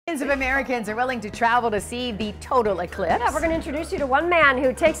Millions of Americans are willing to travel to see the total eclipse. Yeah, we're going to introduce you to one man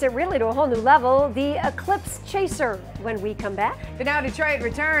who takes it really to a whole new level, the eclipse chaser, when we come back. The Now Detroit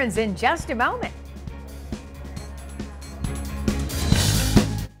returns in just a moment.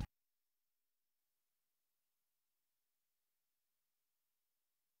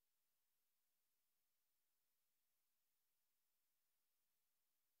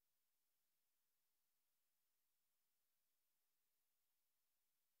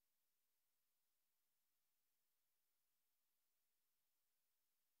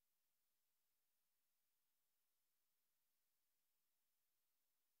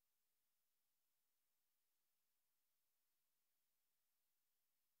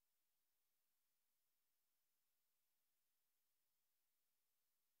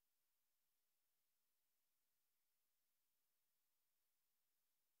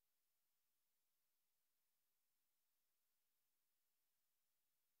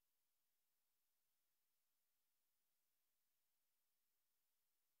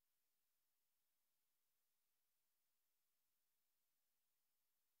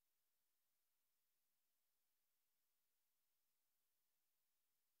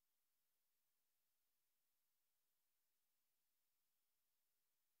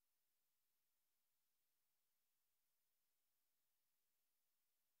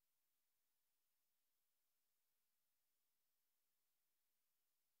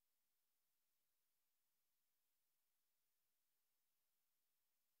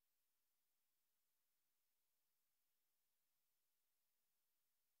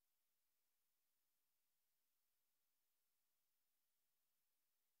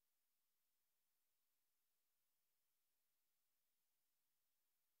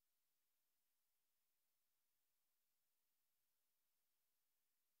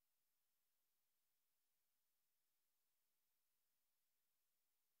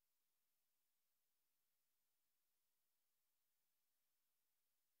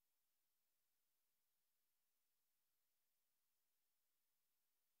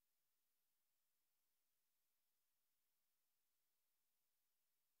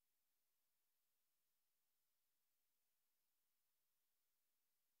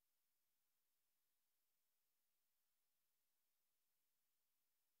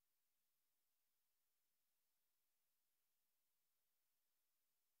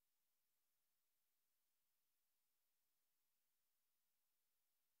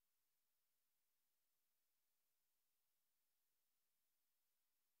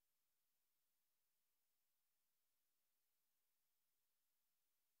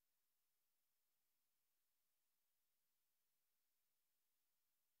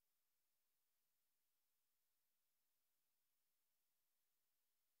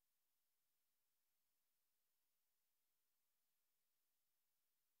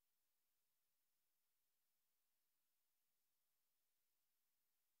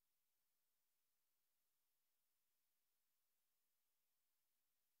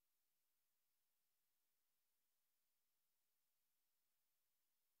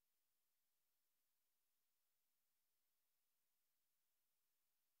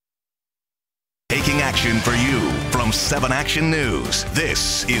 Taking action for you from 7 Action News.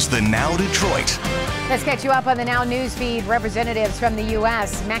 This is the Now Detroit. Let's catch you up on the Now News feed. Representatives from the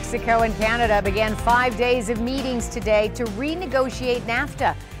U.S., Mexico, and Canada began 5 days of meetings today to renegotiate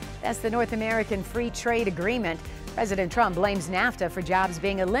NAFTA. That's the North American Free Trade Agreement. President Trump blames NAFTA for jobs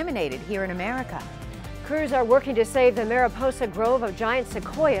being eliminated here in America. Crews are working to save the Mariposa Grove of giant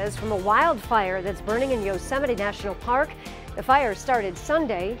sequoias from a wildfire that's burning in Yosemite National Park. The fire started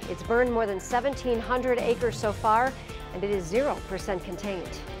Sunday. It's burned more than 1,700 acres so far, and it is 0% contained.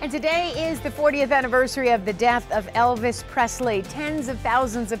 And today is the 40th anniversary of the death of Elvis Presley. Tens of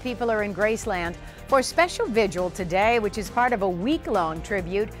thousands of people are in Graceland for a special vigil today, which is part of a week-long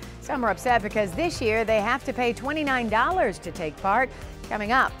tribute. Some are upset because this year they have to pay $29 to take part.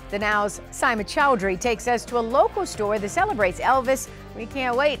 Coming up, the Now's Simon Chowdhury takes us to a local store that celebrates Elvis. We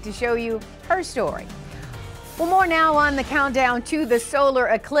can't wait to show you her story. Well, more now on the countdown to the solar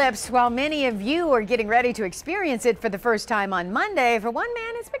eclipse. While many of you are getting ready to experience it for the first time on Monday, for one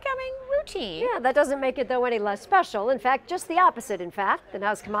man it's becoming routine. Yeah, that doesn't make it, though, any less special. In fact, just the opposite, in fact. The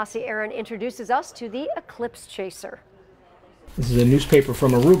Now's Kamasi Aaron introduces us to the eclipse chaser. This is a newspaper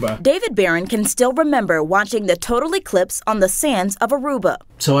from Aruba. David Barron can still remember watching the total eclipse on the sands of Aruba.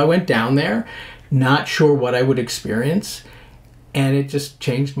 So I went down there, not sure what I would experience, and it just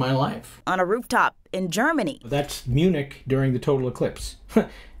changed my life. On a rooftop in Germany. That's Munich during the total eclipse.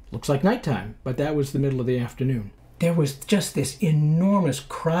 Looks like nighttime, but that was the middle of the afternoon. There was just this enormous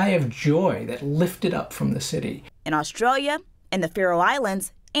cry of joy that lifted up from the city. In Australia and the Faroe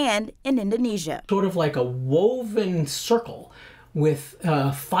Islands, and in Indonesia. Sort of like a woven circle with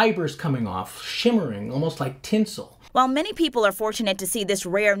fibers coming off, shimmering, almost like tinsel. While many people are fortunate to see this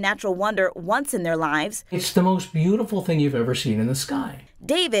rare natural wonder once in their lives, it's the most beautiful thing you've ever seen in the sky.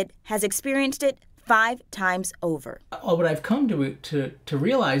 David has experienced it 5 times over. What I've come to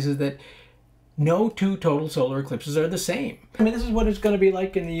realize is that no two total solar eclipses are the same. I mean, this is what it's going to be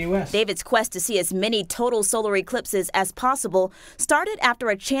like in the U.S. David's quest to see as many total solar eclipses as possible started after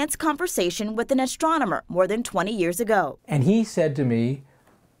a chance conversation with an astronomer more than 20 years ago. And he said to me,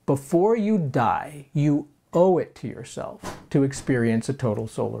 before you die, you owe it to yourself to experience a total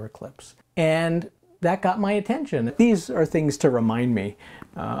solar eclipse. And that got my attention. These are things to remind me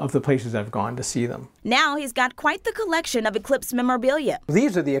of the places I've gone to see them. Now he's got quite the collection of eclipse memorabilia.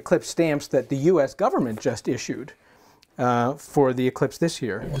 These are the eclipse stamps that the U.S. government just issued for the eclipse this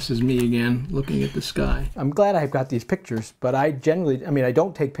year. This is me again, looking at the sky. I'm glad I've got these pictures, but I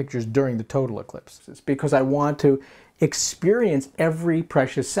don't take pictures during the total eclipse. It's because I want to experience every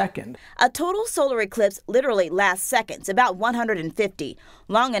precious second. A total solar eclipse literally lasts seconds, about 150.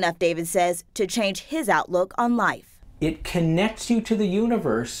 Long enough, David says, to change his outlook on life. It connects you to the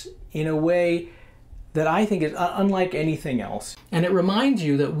universe in a way that I think is unlike anything else. And it reminds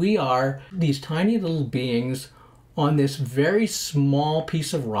you that we are these tiny little beings on this very small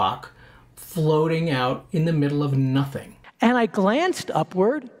piece of rock floating out in the middle of nothing. And I glanced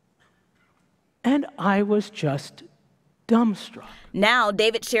upward and I was just dumbstruck. Now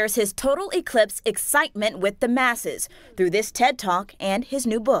David shares his total eclipse excitement with the masses through this TED Talk and his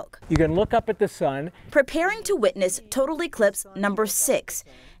new book. You can look up at the sun. Preparing to witness total eclipse number 6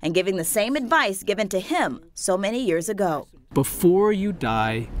 and giving the same advice given to him so many years ago. Before you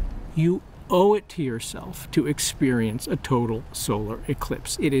die, you owe it to yourself to experience a total solar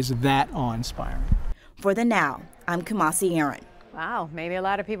eclipse. It is that awe-inspiring. For the Now, I'm Kumasi Aaron. Wow, maybe a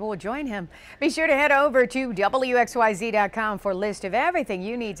lot of people will join him. Be sure to head over to WXYZ.com for a list of everything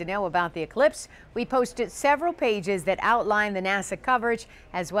you need to know about the eclipse. We posted several pages that outline the NASA coverage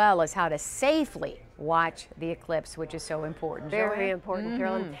as well as how to safely watch the eclipse, which is so important. Very important,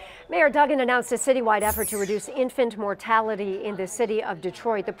 Carolyn. Mayor Duggan announced a citywide effort to reduce infant mortality in the city of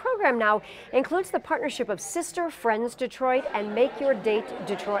Detroit. The program now includes the partnership of Sister Friends Detroit and Make Your Date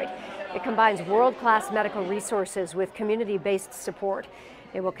Detroit. It combines world-class medical resources with community-based support.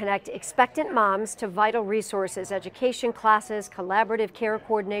 It will connect expectant moms to vital resources, education classes, collaborative care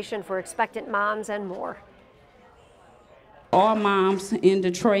coordination for expectant moms, and more. All moms in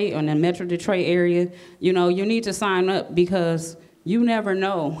Detroit or in the Metro Detroit area, you need to sign up because you never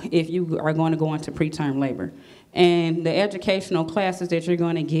know if you are going to go into preterm labor. And the educational classes that you're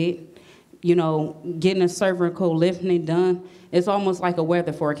going to get, getting a cervical lifting done, it's almost like a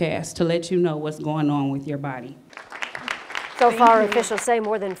weather forecast to let you know what's going on with your body. So far, officials say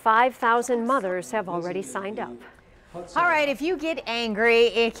more than 5,000 mothers have already signed up. All right, if you get angry,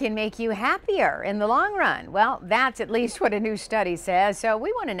 it can make you happier in the long run. Well, that's at least what a new study says. So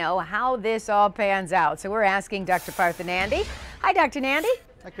we want to know how this all pans out. So we're asking Dr. Partha Nandi. Hi, Dr. Nandi.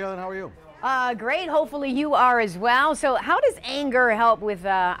 Hi, Carolyn. How are you? Great. Hopefully you are as well. So how does anger help with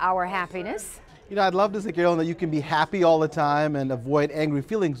our happiness? I'd love to say, Carolyn, that you can be happy all the time and avoid angry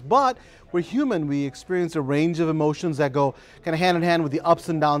feelings, but we're human. We experience a range of emotions that go kind of hand in hand with the ups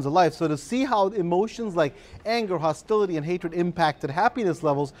and downs of life. So to see how emotions like anger, hostility, and hatred impacted happiness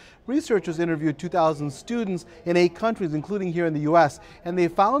levels, researchers interviewed 2,000 students in 8 countries, including here in the U.S., and they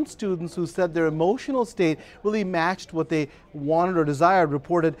found students who said their emotional state really matched what they wanted or desired,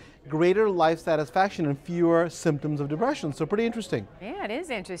 reported greater life satisfaction and fewer symptoms of depression. So pretty interesting. Yeah, it is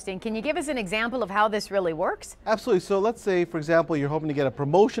interesting. Can you give us an example of how this really works? Absolutely. So let's say, for example, you're hoping to get a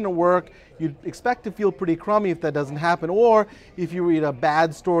promotion at work. You'd expect to feel pretty crummy if that doesn't happen. Or if you read a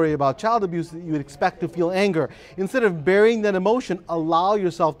bad story about child abuse, you would expect to feel anger. Instead of burying that emotion, allow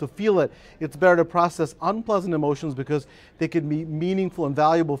yourself to feel it. It's better to process unpleasant emotions because they can be meaningful and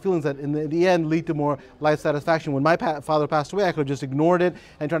valuable feelings that in the end lead to more life satisfaction. When my father passed away, I could have just ignored it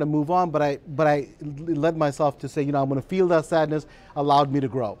and tried to move on, but I led myself to say, I'm going to feel that sadness, allowed me to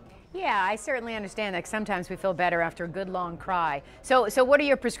grow. Yeah, I certainly understand that sometimes we feel better after a good long cry. So what are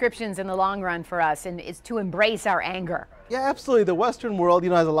your prescriptions in the long run for us? And it's to embrace our anger. Yeah, absolutely. The Western world,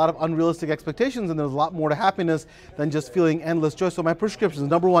 has a lot of unrealistic expectations, and there's a lot more to happiness than just feeling endless joy. So my prescriptions,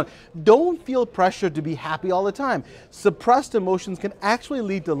 number 1, don't feel pressured to be happy all the time. Suppressed emotions can actually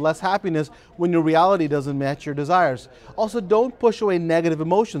lead to less happiness when your reality doesn't match your desires. Also, don't push away negative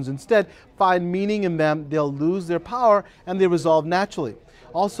emotions. Instead, find meaning in them. They'll lose their power and they resolve naturally.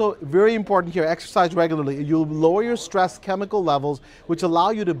 Also, very important here, exercise regularly. You'll lower your stress chemical levels, which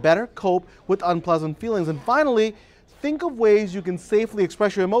allow you to better cope with unpleasant feelings. And finally, think of ways you can safely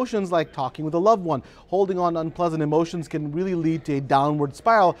express your emotions, like talking with a loved one. Holding on to unpleasant emotions can really lead to a downward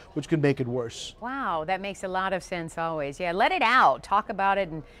spiral, which can make it worse. Wow, that makes a lot of sense always. Yeah, let it out, talk about it,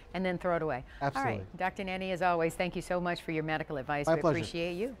 and then throw it away. Absolutely. All right, Dr. Nanny, as always, thank you so much for your medical advice. My We pleasure.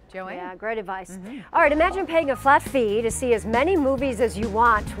 appreciate you. Joanne? Yeah, great advice. All right, imagine paying a flat fee to see as many movies as you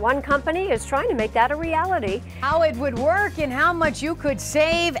want. One company is trying to make that a reality. How it would work and how much you could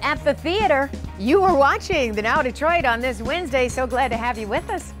save at the theater. You are watching the Now Detroit on this Wednesday. So glad to have you with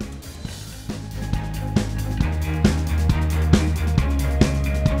us.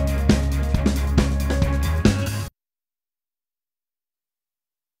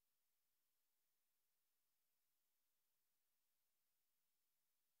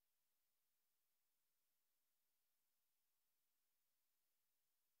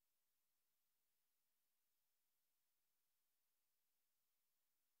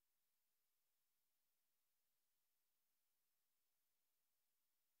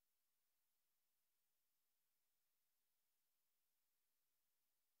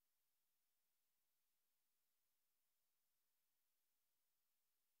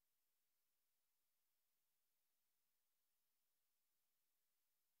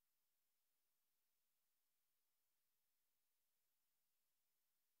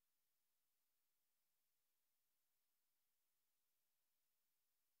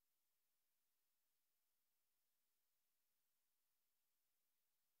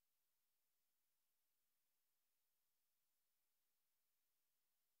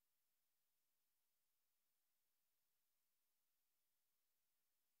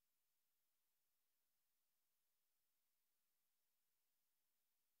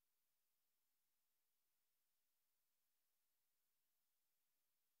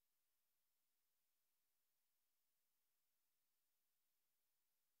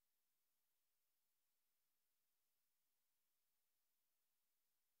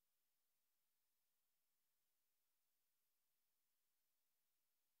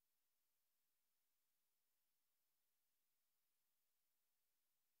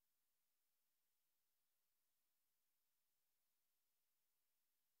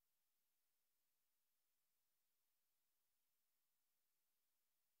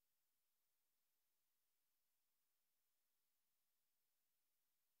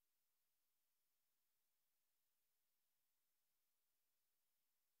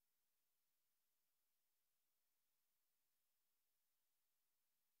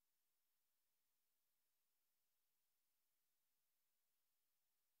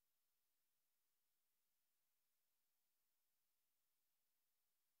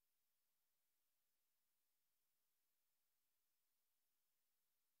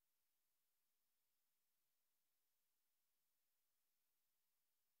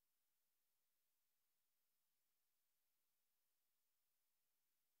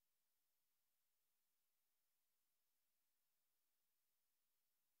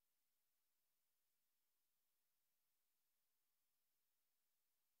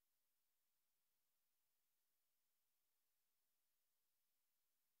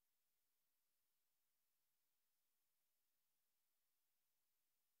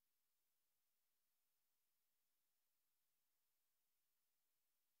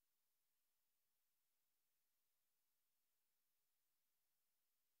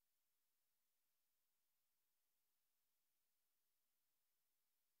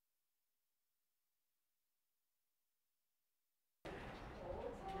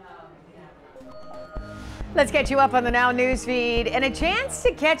 Let's get you up on the Now News feed and a chance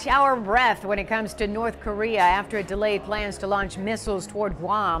to catch our breath when it comes to North Korea after it delayed plans to launch missiles toward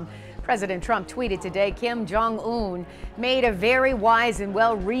Guam. President Trump tweeted today Kim Jong-un made a very wise and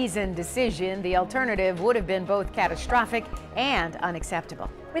well-reasoned decision. The alternative would have been both catastrophic and unacceptable.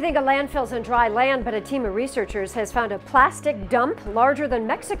 We think of landfills and dry land, but a team of researchers has found a plastic dump larger than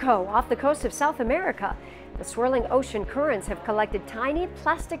Mexico off the coast of South America. The swirling ocean currents have collected tiny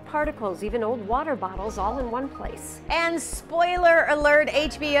plastic particles, even old water bottles, all in one place. And spoiler alert,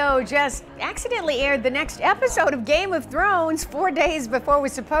 HBO just accidentally aired the next episode of Game of Thrones 4 days before it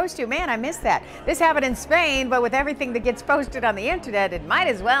was supposed to. Man, I missed that. This happened in Spain, but with everything that gets posted on the internet, it might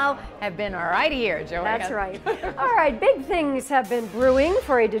as well have been right here, Joanne. That's right. All right, big things have been brewing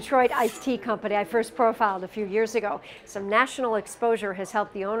for a Detroit iced tea company I first profiled a few years ago. Some national exposure has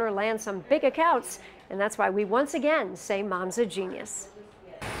helped the owner land some big accounts, and that's why we once again say Mom's a genius.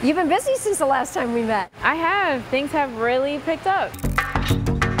 You've been busy since the last time we met. I have. Things have really picked up.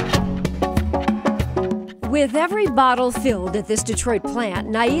 With every bottle filled at this Detroit plant,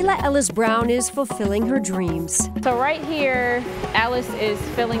 Naila Ellis Brown is fulfilling her dreams. So right here, Alice is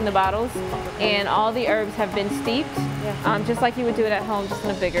filling the bottles, and all the herbs have been steeped Just like you would do it at home, just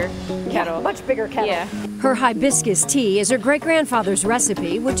in a bigger kettle. Much bigger kettle. Yeah. Her hibiscus tea is her great-grandfather's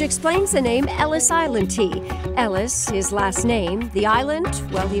recipe, which explains the name Ellis Island tea. Ellis, his last name, the island,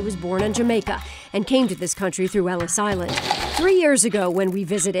 well, he was born in Jamaica and came to this country through Ellis Island. 3 years ago when we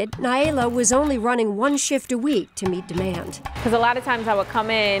visited, Naila was only running 1 shift a week to meet demand. Because a lot of times I would come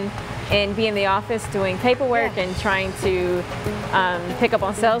in and be in the office doing paperwork and trying to pick up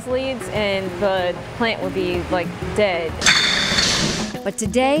on sales leads, and the plant would be like dead. But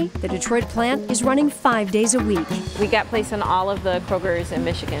today, the Detroit plant is running 5 days a week. We got placed in all of the Krogers in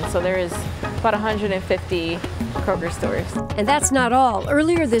Michigan, so there is about 150 Kroger stores. And that's not all.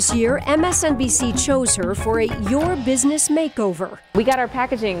 Earlier this year, MSNBC chose her for a Your Business Makeover. We got our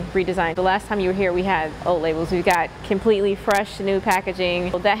packaging redesigned. The last time you were here, we had old labels. We got completely fresh, new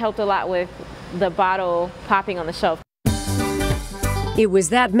packaging. That helped a lot with the bottle popping on the shelf. It was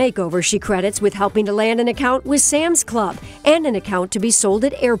that makeover she credits with helping to land an account with Sam's Club and an account to be sold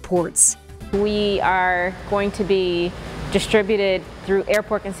at airports. We are going to be distributed through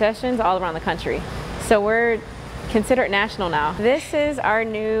airport concessions all around the country. So we're considered national now. This is our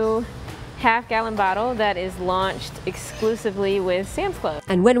new half-gallon bottle that is launched exclusively with Sam's Club.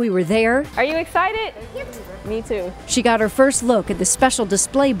 And when we were there, are you excited? Me too. She got her first look at the special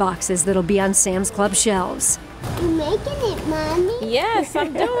display boxes that'll be on Sam's Club shelves. You making it, Mommy? Yes,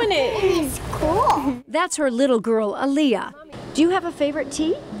 I'm doing it. And it's cool. That's her little girl, Aaliyah. Do you have a favorite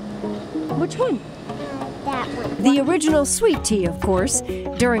tea? Which one? That one. The original sweet tea, of course.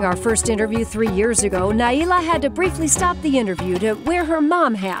 During our first interview 3 years ago, Naila had to briefly stop the interview to wear her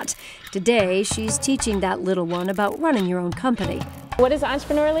mom hat. Today, she's teaching that little one about running your own company. What is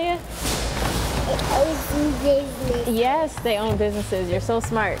Entrepreneur, Leah? Business. Yes, they own businesses. You're so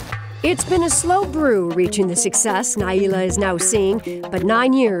smart. It's been a slow brew reaching the success Naila is now seeing, but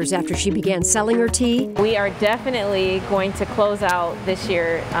 9 years after she began selling her tea, we are definitely going to close out this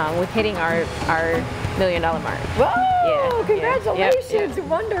year with hitting our $1 million mark. Whoa! Yeah, Congratulations!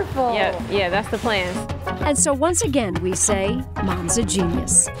 Wonderful! Yeah, that's the plan. And so once again, we say, Mom's a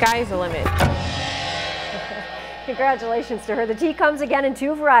genius. Sky's the limit. Congratulations to her. The tea comes again in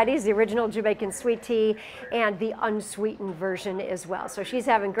 2 varieties, the original Jamaican sweet tea and the unsweetened version as well. So she's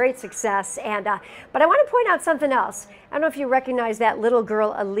having great success. And but I want to point out something else. I don't know if you recognize that little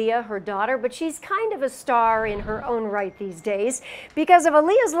girl, Aaliyah, her daughter, but she's kind of a star in her own right these days because of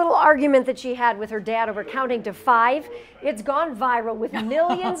Aaliyah's little argument that she had with her dad over counting to 5. It's gone viral with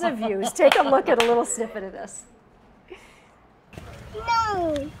millions of views. Take a look at a little snippet of this.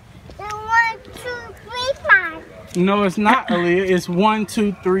 No. 1, 2, 3, 5. No, it's not, Aaliyah. It's 1,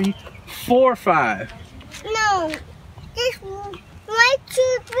 2, 3, 4, 5. No, it's 1,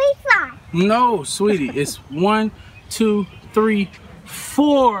 2, 3, 5. No, sweetie, it's 1, 2, 3,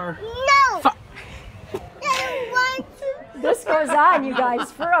 4. No. 5. 1, 2. This goes on, you guys,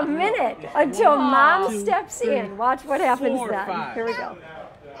 for a minute until Mom steps in. Watch what happens then. 5. Here we go.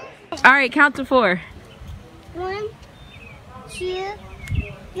 All right, count to 4. 1, 2,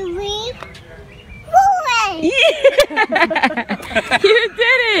 3, 4. You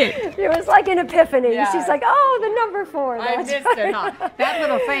did it! It was like an epiphany. Yeah. She's like, oh, the number 4. I That's missed it, huh? That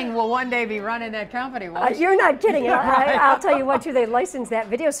little thing will one day be running that company, won't You're not kidding. I'll tell you what, too, they license that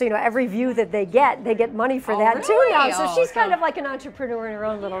video, so you know every view that they get money for that, too, now. So she's kind of like an entrepreneur in her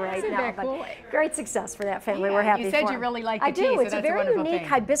own little right now. cool? But great success for that family. Yeah, We're happy you said for you them. really like the I tea, do. so It's a that's a very wonderful unique thing.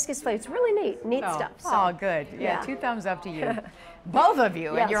 hibiscus flavor. It's really neat stuff. So. Oh, good. Yeah, 2 thumbs up to you. Both of you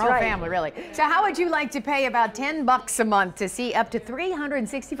and Yes, your whole right. family, really. So how would you like to pay about $10 a month to see up to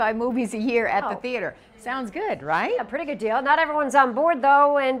 365 movies a year at the theater? Sounds good, right? A pretty good deal. Not everyone's on board,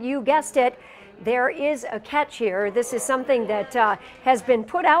 though, and you guessed it. There is a catch here. This is something that has been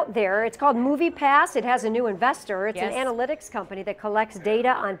put out there. It's called MoviePass. It has a new investor. It's an analytics company that collects data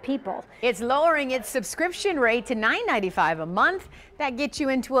on people. It's lowering its subscription rate to $9.95 a month. That gets you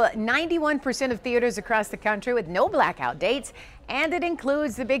into 91% of theaters across the country with no blackout dates. And it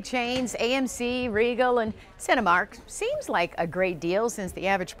includes the big chains, AMC, Regal, and Cinemark. Seems like a great deal since the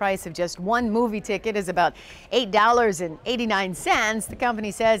average price of just one movie ticket is about $8.89. The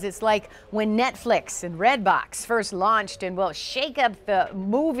company says it's like when Netflix and Redbox first launched and will shake up the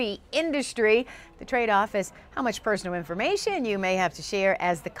movie industry. The trade-off is how much personal information you may have to share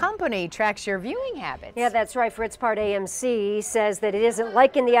as the company tracks your viewing habits. Yeah, that's right. For its part, AMC says that it isn't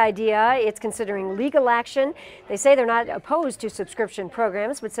liking the idea. It's considering legal action. They say they're not opposed to subscription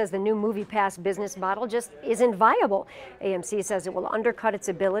programs, but says the new MoviePass business model just isn't viable. AMC says it will undercut its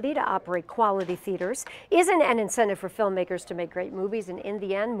ability to operate quality theaters, isn't an incentive for filmmakers to make great movies, and in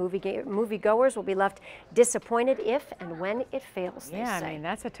the end, moviegoers will be left disappointed if and when it fails, they say. I mean,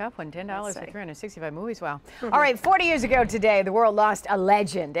 that's a tough one. $10 for 360. 65 movies, wow. All right, 40 years ago today, the world lost a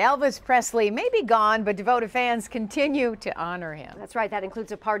legend. Elvis Presley may be gone, but devoted fans continue to honor him. That's right. That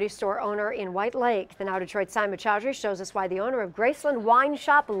includes a party store owner in White Lake. The Now Detroit Simon Chowdhury shows us why the owner of Graceland Wine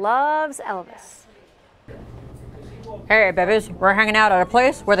Shop loves Elvis. Hey, babies, we're hanging out at a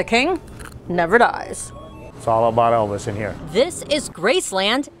place where the king never dies. It's all about Elvis in here. This is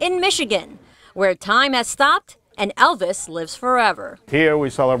Graceland in Michigan, where time has stopped and Elvis lives forever. Here we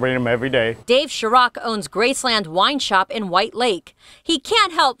celebrate him every day. Dave Chirac owns Graceland Wine Shop in White Lake. He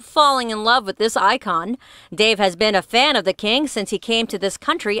can't help falling in love with this icon. Dave has been a fan of the king since he came to this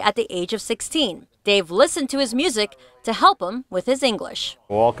country at the age of 16. Dave listened to his music to help him with his English.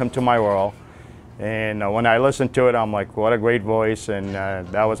 Welcome to my world. And when I listened to it, I'm like, what a great voice, and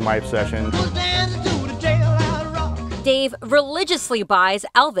that was my obsession. Dave religiously buys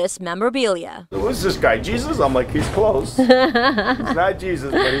Elvis memorabilia. Who's this guy, Jesus? I'm like, he's close. He's not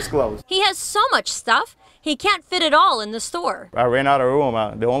Jesus, but he's close. He has so much stuff, he can't fit it all in the store. I ran out of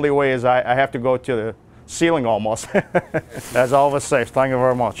room. The only way is I have to go to the ceiling almost. That's Elvis safe. Thank you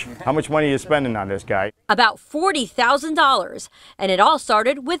very much. How much money are you spending on this guy? About $40,000, and it all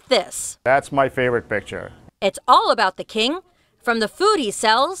started with this. That's my favorite picture. It's all about the king. From the food he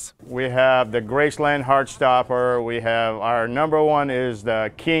sells. We have the Graceland Heartstopper. We have our #1 is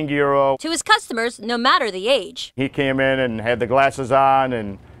the King Gyro. To his customers, no matter the age. He came in and had the glasses on,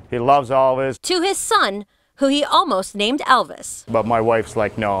 and he loves Elvis. To his son, who he almost named Elvis. But my wife's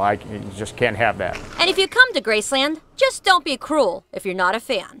like, no, I just can't have that. And if you come to Graceland, just don't be cruel if you're not a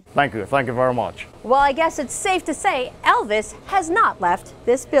fan. Thank you very much. Well, I guess it's safe to say Elvis has not left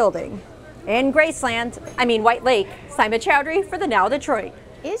this building. In Graceland, White Lake, Simon Chowdhury for the Now Detroit.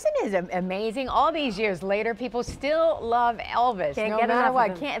 Isn't it amazing? All these years later, people still love Elvis. Can't no get matter enough what.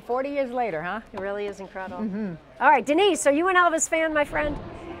 of him. Can't 40 years later, huh? It really is incredible. All right, Denise, are you an Elvis fan, my friend?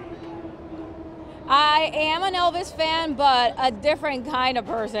 I am an Elvis fan, but a different kind of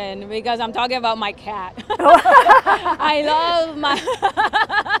person because I'm talking about my cat. I love my.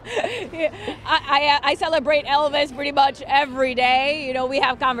 I celebrate Elvis pretty much every day. You know, we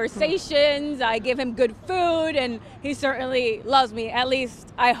have conversations. I give him good food, and he certainly loves me. At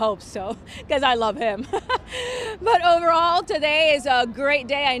least I hope so, because I love him. But overall, today is a great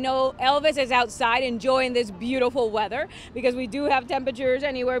day. I know Elvis is outside enjoying this beautiful weather because we do have temperatures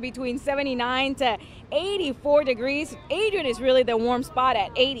anywhere between 79 to 84 degrees. Adrian is really the warm spot at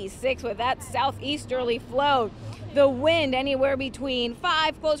 86 with that southeasterly flow. The wind anywhere between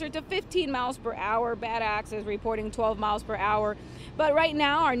 5 closer to 15 miles per hour. Bad Axe is reporting 12 miles per hour. But right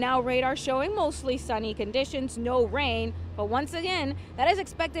now, our now radar showing mostly sunny conditions, no rain. But once again, that is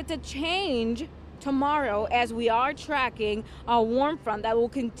expected to change tomorrow as we are tracking a warm front that will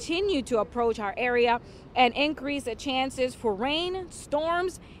continue to approach our area and increase the chances for rain,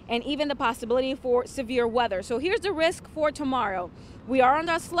 storms, and even the possibility for severe weather. So here's the risk for tomorrow. We are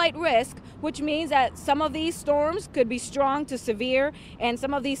under a slight risk, which means that some of these storms could be strong to severe, and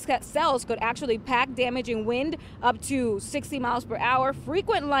some of these cells could actually pack damaging wind up to 60 miles per hour.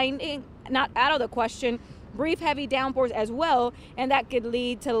 Frequent lightning, not out of the question. Brief heavy downpours as well, and that could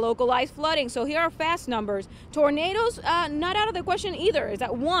lead to localized flooding. So here are fast numbers. Tornadoes, not out of the question either. Is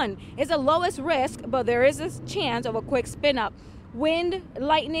at 1 is the lowest risk, but there is a chance of a quick spin up. Wind,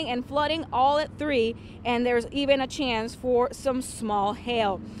 lightning, and flooding all at 3, and there's even a chance for some small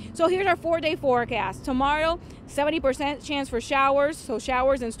hail. So here's our 4-day forecast. Tomorrow, 70% chance for showers, so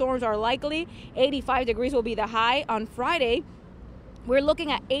showers and storms are likely. 85 degrees will be the high. On Friday, we're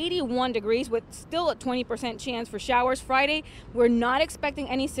looking at 81 degrees with still a 20% chance for showers. Friday, we're not expecting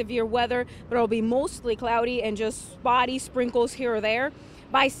any severe weather, but it'll be mostly cloudy and just spotty sprinkles here or there.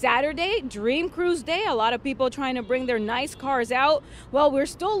 By Saturday, Dream Cruise Day, a lot of people trying to bring their nice cars out. Well, we're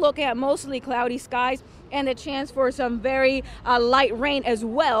still looking at mostly cloudy skies and the chance for some very light rain as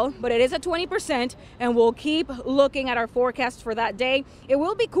well, but it is at 20%, and we'll keep looking at our forecast for that day. It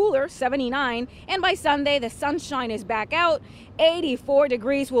will be cooler, 79, and by Sunday, the sunshine is back out. 84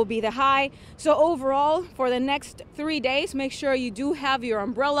 degrees will be the high. So overall, for the next 3 days, make sure you do have your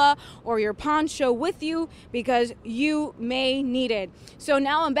umbrella or your poncho with you because you may need it. So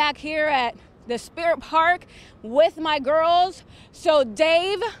now I'm back here at the Spirit Park with my girls. So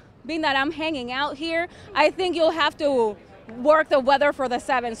Dave, being that I'm hanging out here, I think you'll have to work the weather for the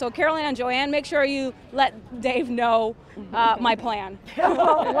 7. So Carolyn and Joanne, make sure you let Dave know my plan.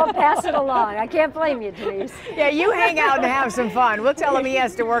 We'll pass it along. I can't blame you, Denise. Yeah, you hang out and have some fun. We'll tell him he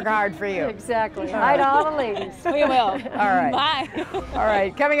has to work hard for you. Exactly. Hi to all the ladies. We will. All right. Bye. All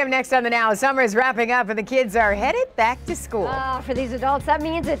right. Coming up next on The Now, summer is wrapping up and the kids are headed back to school. For these adults, that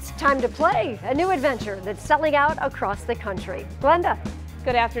means it's time to play. A new adventure that's selling out across the country. Glenda.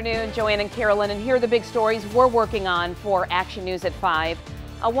 Good afternoon, Joanne and Carolyn, and here are the big stories we're working on for Action News at 5.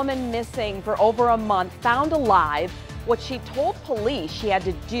 A woman missing for over a month found alive, what she told police she had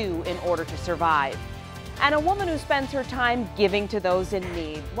to do in order to survive. And a woman who spends her time giving to those in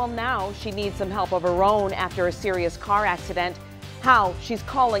need. Well, now she needs some help of her own after a serious car accident. How she's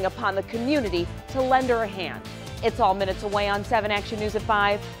calling upon the community to lend her a hand. It's all minutes away on 7 Action News at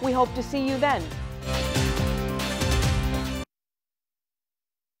 5. We hope to see you then.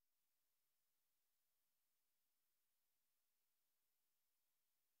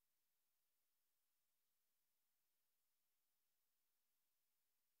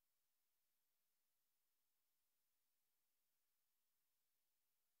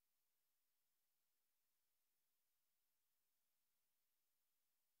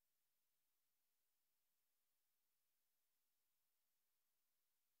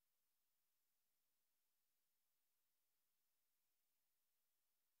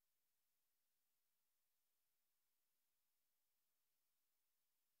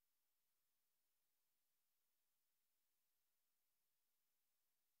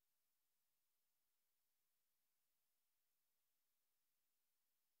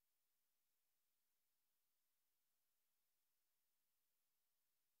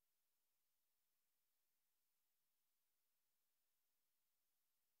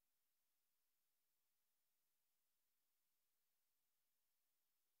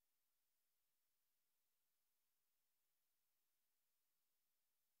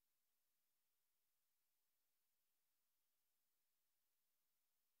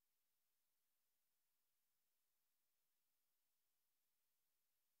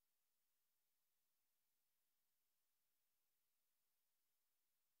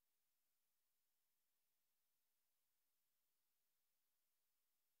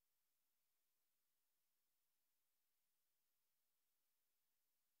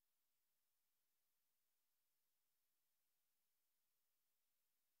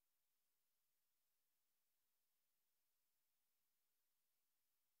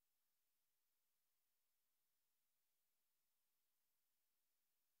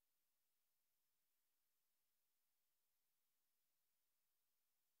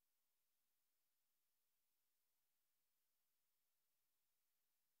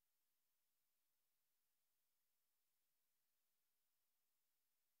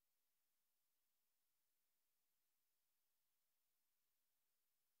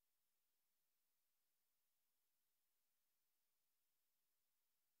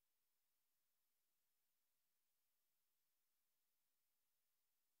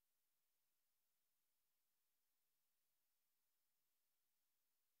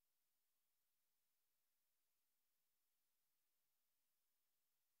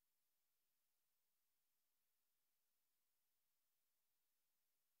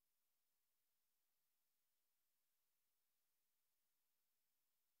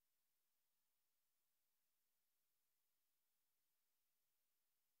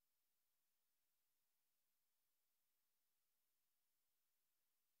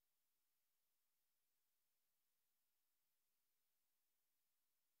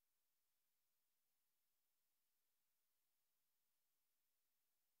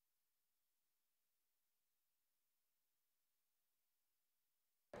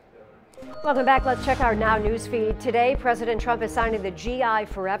 Welcome back. Let's check our Now news feed. Today, President Trump is signing the GI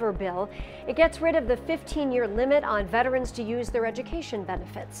Forever bill. It gets rid of the 15-year limit on veterans to use their education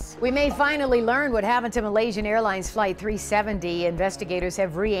benefits. We may finally learn what happened to Malaysian Airlines Flight 370. Investigators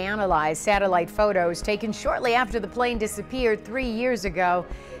have reanalyzed satellite photos taken shortly after the plane disappeared 3 years ago.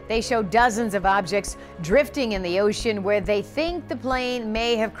 They show dozens of objects drifting in the ocean where they think the plane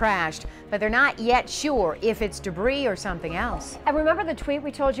may have crashed, but they're not yet sure if it's debris or something else. And remember the tweet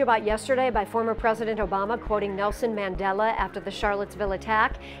we told you about yesterday by former President Obama quoting Nelson Mandela after the Charlottesville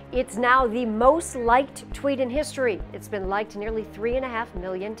attack? It's now the most liked tweet in history. It's been liked nearly 3.5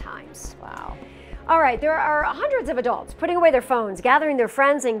 million times. Wow. All right, there are hundreds of adults putting away their phones, gathering their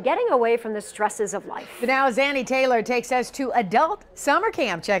friends, and getting away from the stresses of life. But now Zanny Taylor takes us to adult summer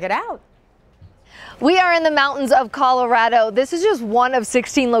camp. Check it out. We are in the mountains of Colorado. This is just one of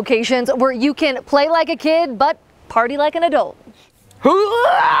 16 locations where you can play like a kid, but party like an adult. Wait,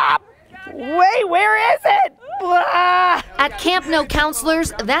 where is it? At Camp No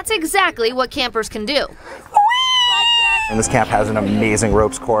Counselors, that's exactly what campers can do. And this camp has an amazing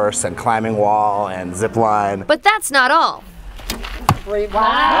ropes course and climbing wall and zip line. But that's not all.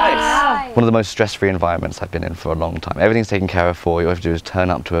 Wow. One of the most stress-free environments I've been in for a long time. Everything's taken care of for you. All you have to do is turn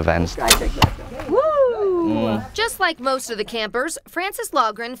up to events. Just like most of the campers, Francis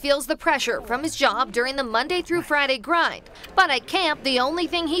Logren feels the pressure from his job during the Monday through Friday grind. But at camp, the only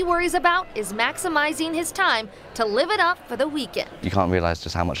thing he worries about is maximizing his time to live it up for the weekend. You can't realize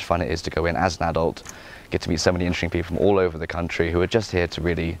just how much fun it is to go in as an adult, get to meet so many interesting people from all over the country who are just here to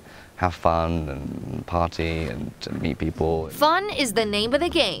really have fun and party and to meet people. Fun is the name of the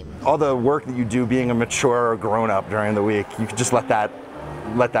game. All the work that you do being a mature grown-up during the week, you can just let that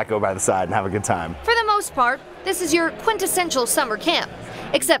go by the side and have a good time. For the most part, this is your quintessential summer camp.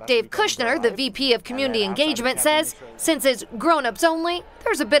 Except Dave Kushner, the VP of Community Engagement, says since it's grown-ups only,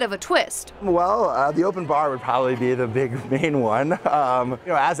 there's a bit of a twist. Well, the open bar would probably be the big main one. You know,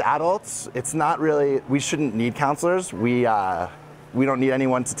 as adults, it's not really, we shouldn't need counselors. We don't need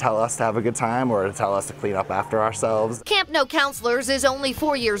anyone to tell us to have a good time or to tell us to clean up after ourselves. Camp No Counselors is only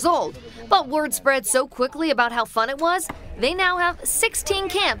 4 years old, but word spread so quickly about how fun it was, they now have 16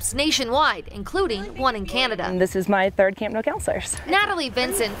 camps nationwide, including one in Canada. And this is my third Camp No Counselors. Natalie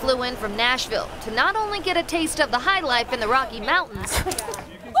Vincent flew in from Nashville to not only get a taste of the high life in the Rocky Mountains.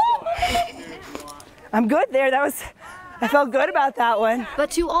 I'm good there. I felt good about that one.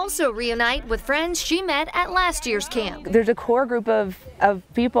 But to also reunite with friends she met at last year's camp. There's a core group of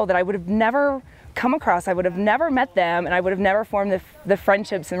people that I would have never come across. I would have never met them, and I would have never formed the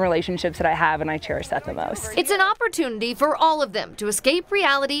friendships and relationships that I have, and I cherish that the most. It's an opportunity for all of them to escape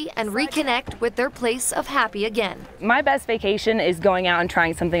reality and reconnect with their place of happy again. My best vacation is going out and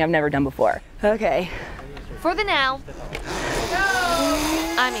trying something I've never done before. Okay. For the now,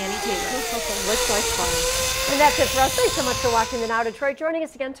 I'm Annie Taylor. Looks like fun. And that's it for us. Thanks so much for watching The Now Detroit. Joining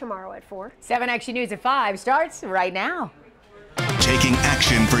us again tomorrow at 4. 7 Action News at 5 starts right now. Taking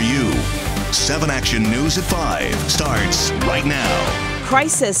action for you. 7 Action News at 5 starts right now.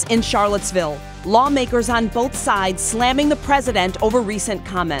 Crisis in Charlottesville. Lawmakers on both sides slamming the president over recent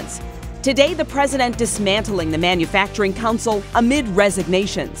comments. Today, the president dismantling the Manufacturing Council amid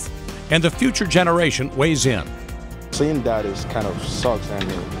resignations. And the future generation weighs in. Seeing that is kind of sucks and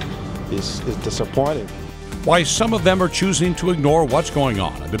it's disappointing. Why some of them are choosing to ignore what's going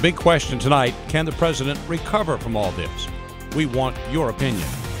on. And the big question tonight, can the president recover from all this? We want your opinion.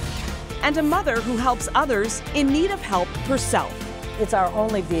 And a mother who helps others in need of help herself. It's our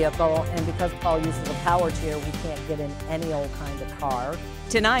only vehicle, and because Paul uses a power chair, we can't get in any old kind of car.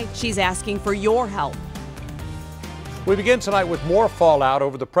 Tonight, she's asking for your help. We begin tonight with more fallout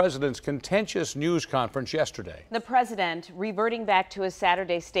over the president's contentious news conference yesterday. The president reverting back to his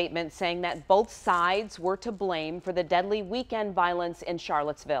Saturday statement saying that both sides were to blame for the deadly weekend violence in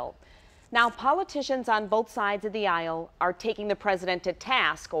Charlottesville. Now, politicians on both sides of the aisle are taking the president to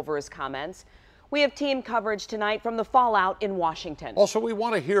task over his comments. We have team coverage tonight from the fallout in Washington. Also, we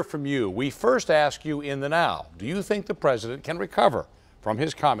want to hear from you. We first ask you in the now, do you think the president can recover from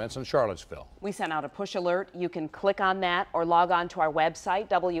his comments in Charlottesville? We sent out a push alert. You can click on that or log on to our website,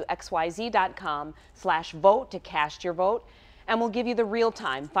 WXYZ.com/vote to cast your vote. And we'll give you the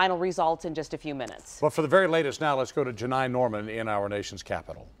real-time final results in just a few minutes. But for the very latest now, let's go to Janai Norman in our nation's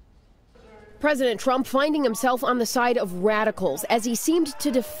capital. President Trump finding himself on the side of radicals as he seemed to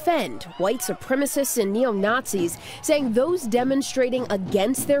defend white supremacists and neo-Nazis, saying those demonstrating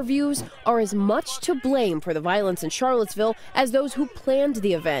against their views are as much to blame for the violence in Charlottesville as those who planned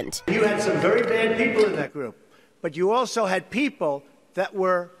the event. You had some very bad people in that group, but you also had people that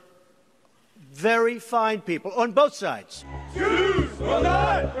were very fine people on both sides. Jews will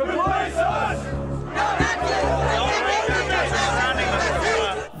not replace us!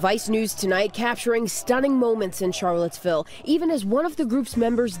 Vice News tonight capturing stunning moments in Charlottesville, even as one of the group's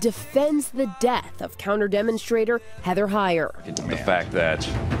members defends the death of counter-demonstrator Heather Heyer. The fact that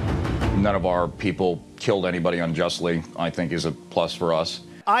none of our people killed anybody unjustly, I think, is a plus for us.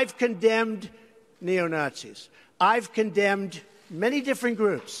 I've condemned neo-Nazis. I've condemned many different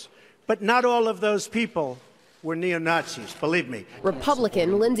groups, but not all of those people were neo-Nazis, believe me.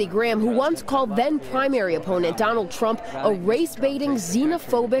 Republican Lindsey Graham, who once called then primary opponent Donald Trump a race-baiting,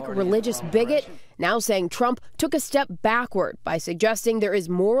 xenophobic, religious bigot, now saying Trump took a step backward by suggesting there is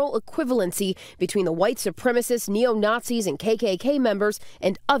moral equivalency between the white supremacists, neo-Nazis, and KKK members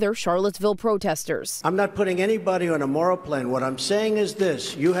and other Charlottesville protesters. I'm not putting anybody on a moral plane. What I'm saying is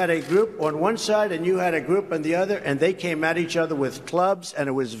this. You had a group on one side and you had a group on the other, and they came at each other with clubs, and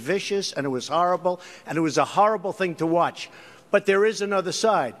it was vicious, and it was horrible, and it was a horrible thing to watch. But there is another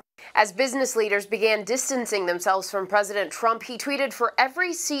side. As business leaders began distancing themselves from President Trump, he tweeted, "For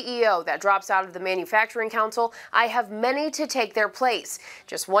every CEO that drops out of the Manufacturing Council, I have many to take their place."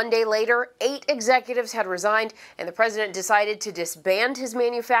 Just one day later, 8 executives had resigned, and the president decided to disband his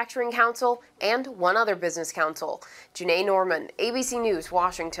Manufacturing Council and one other business council. Janai Norman, ABC News,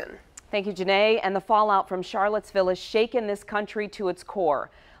 Washington. Thank you, Janae. And the fallout from Charlottesville has shaken this country to its core,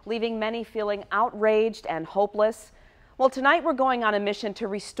 leaving many feeling outraged and hopeless. Well, tonight we're going on a mission to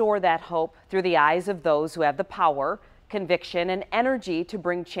restore that hope through the eyes of those who have the power, conviction, and energy to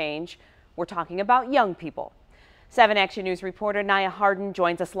bring change. We're talking about young people. 7 Action News reporter Naya Harden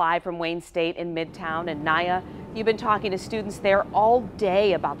joins us live from Wayne State in Midtown. And Naya, you've been talking to students there all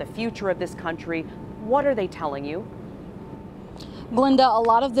day about the future of this country. What are they telling you? Glenda, a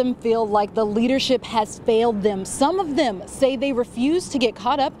lot of them feel like the leadership has failed them. Some of them say they refuse to get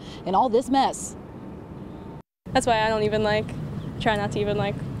caught up in all this mess. That's why I don't even try not to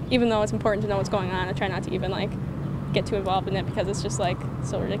even even though it's important to know what's going on, I try not to even get too involved in it because it's just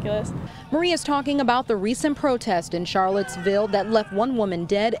so ridiculous. Maria's talking about the recent protest in Charlottesville that left one woman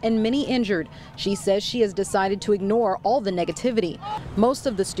dead and many injured. She says she has decided to ignore all the negativity. Most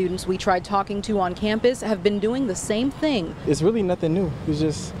of the students we tried talking to on campus have been doing the same thing. It's really nothing new.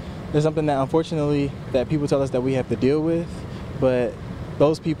 It's something that unfortunately that people tell us that we have to deal with, but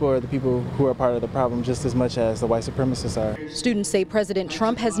those people are the people who are part of the problem just as much as the white supremacists are. Students say President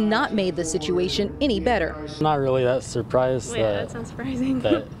Trump has not made the situation any better. I'm not really that surprised that sounds surprising.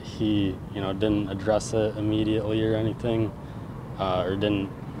 that he, didn't address it immediately or anything, or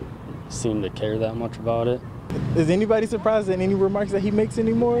didn't seem to care that much about it. Is anybody surprised at any remarks that he makes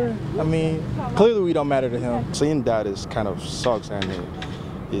anymore? I mean, clearly we don't matter to him. Seeing that is kind of sucks and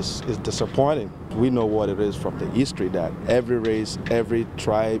it's disappointing. We know what it is from the history that every race, every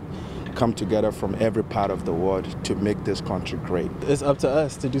tribe come together from every part of the world to make this country great. It's up to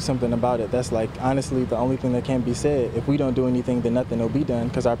us to do something about it. That's honestly the only thing that can be said. If we don't do anything, then nothing will be done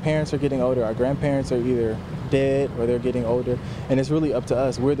because our parents are getting older, our grandparents are either dead or they're getting older, and it's really up to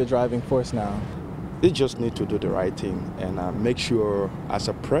us. We're the driving force now. They just need to do the right thing and make sure as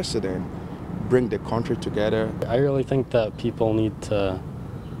a president, bring the country together. I really think that people need to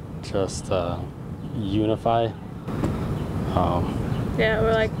just unify. Yeah,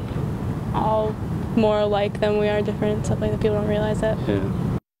 we're all more alike than we are different. Stuff like that. People don't realize that. Yeah.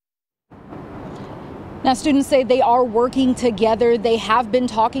 Now, students say they are working together. They have been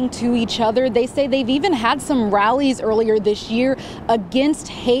talking to each other. They say they've even had some rallies earlier this year against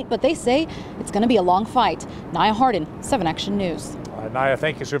hate, but they say it's going to be a long fight. Naya Harden, 7 Action News. Naya,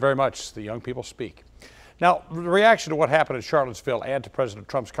 thank you so very much. The young people speak. Now, the reaction to what happened in Charlottesville and to President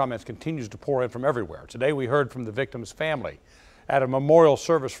Trump's comments continues to pour in from everywhere. Today, we heard from the victim's family at a memorial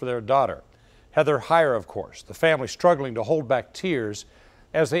service for their daughter. Heather Heyer, of course, the family struggling to hold back tears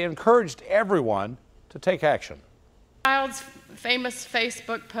as they encouraged everyone to take action. The child's famous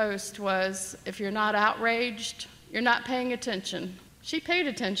Facebook post was, "If you're not outraged, you're not paying attention." She paid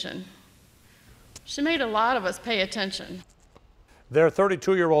attention. She made a lot of us pay attention. Their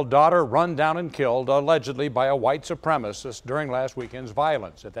 32-year-old daughter run down and killed, allegedly by a white supremacist during last weekend's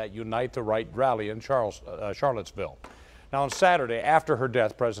violence at that Unite the Right rally in Charlottesville. Now, on Saturday, after her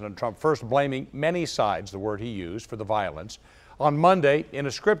death, President Trump first blaming many sides, the word he used, for the violence. On Monday, in a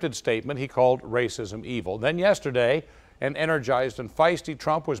scripted statement, he called racism evil. Then yesterday, an energized and feisty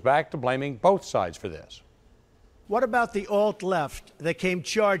Trump was back to blaming both sides for this. What about the alt-left that came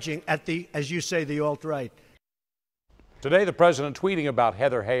charging at the, as you say, the alt-right? Today, the president tweeting about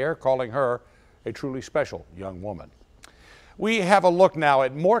Heather Heyer, calling her a truly special young woman. We have a look now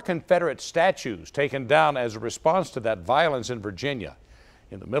at more Confederate statues taken down as a response to that violence in Virginia.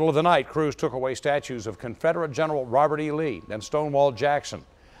 In the middle of the night, crews took away statues of Confederate General Robert E. Lee and Stonewall Jackson.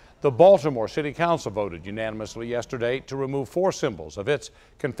 The Baltimore City Council voted unanimously yesterday to remove 4 symbols of its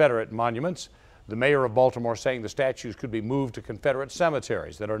Confederate monuments. The mayor of Baltimore saying the statues could be moved to Confederate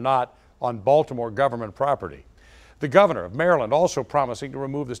cemeteries that are not on Baltimore government property. The governor of Maryland also promising to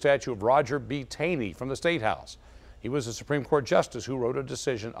remove the statue of Roger B. Taney from the State House. He was a Supreme Court justice who wrote a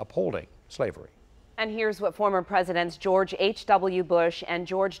decision upholding slavery. And here's what former Presidents George H.W. Bush and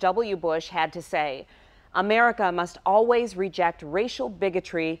George W. Bush had to say. America must always reject racial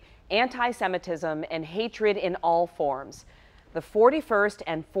bigotry, anti-Semitism, and hatred in all forms. The 41st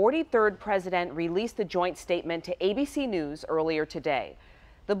and 43rd president released the joint statement to ABC News earlier today.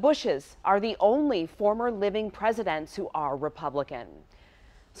 The Bushes are the only former living presidents who are Republican.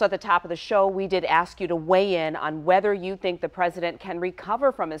 So at the top of the show, we did ask you to weigh in on whether you think the president can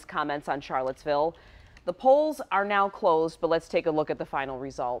recover from his comments on Charlottesville. The polls are now closed, but let's take a look at the final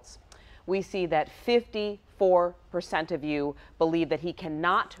results. We see that 54% of you believe that he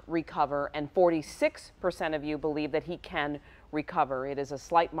cannot recover and 46% of you believe that he can recover. It is a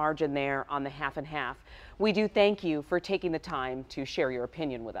slight margin there on the half and half. We do thank you for taking the time to share your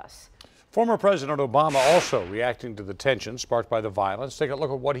opinion with us. Former President Obama also reacting to the tension sparked by the violence. Take a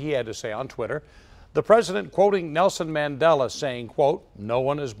look at what he had to say on Twitter. The president quoting Nelson Mandela saying, quote, "No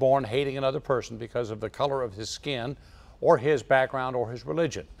one is born hating another person because of the color of his skin or his background or his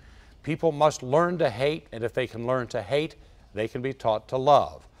religion. People must learn to hate, and if they can learn to hate, they can be taught to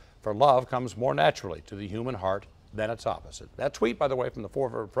love. For love comes more naturally to the human heart than its opposite." That tweet, by the way, from the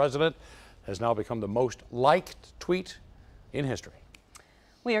former president has now become the most liked tweet in history.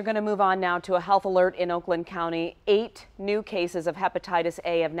 We are going to move on now to a health alert in Oakland County. 8 new cases of hepatitis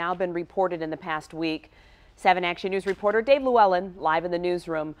A have now been reported in the past week. 7 Action News reporter Dave Llewellyn live in the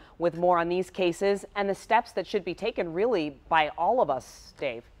newsroom with more on these cases and the steps that should be taken really by all of us.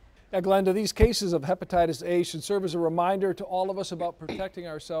 Dave. Yeah, Glenda, these cases of hepatitis A should serve as a reminder to all of us about protecting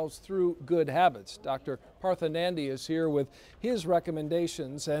ourselves through good habits. Dr. Partha Nandi is here with his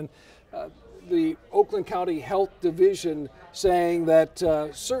recommendations, and the Oakland County Health Division saying that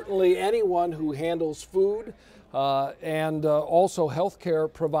certainly anyone who handles food and also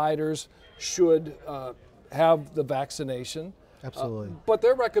healthcare providers should have the vaccination. Absolutely. But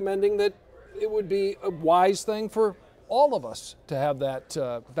they're recommending that it would be a wise thing for all of us to have that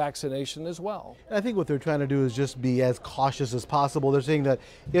vaccination as well. I think what they're trying to do is just be as cautious as possible. They're saying that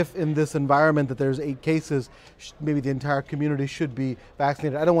if in this environment that there's 8 cases, maybe the entire community should be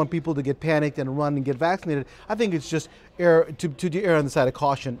vaccinated. I don't want people to get panicked and run and get vaccinated. I think it's just to err on the side of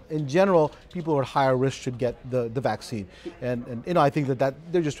caution. In general, people who are at higher risk should get the vaccine. And you know, I think that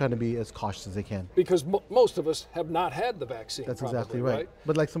they're just trying to be as cautious as they can. Because most of us have not had the vaccine. That's probably, exactly right.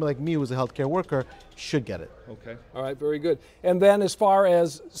 But like somebody like me who's a healthcare worker should get it. Okay. All right. Very good. And then as far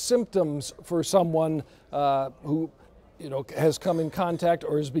as symptoms for someone who has come in contact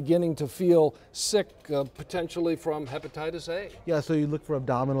or is beginning to feel sick, potentially from hepatitis A. Yeah, so you look for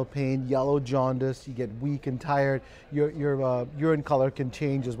abdominal pain, yellow jaundice, you get weak and tired, your urine color can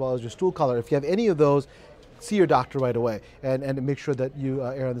change as well as your stool color. If you have any of those, see your doctor right away and make sure that you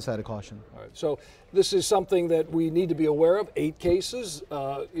err on the side of caution. All right, so this is something that we need to be aware of. 8 cases,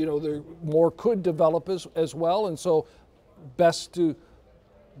 there more could develop as well, and so best to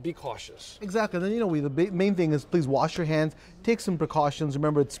be cautious. Exactly. Then the main thing is please wash your hands, take some precautions.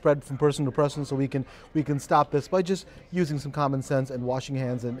 Remember, it's spread from person to person, so we can stop this by just using some common sense and washing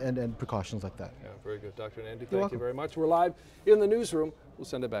hands and precautions like that. Yeah, very good, Dr. Nandi. Thank you very much. We're live in the newsroom. We'll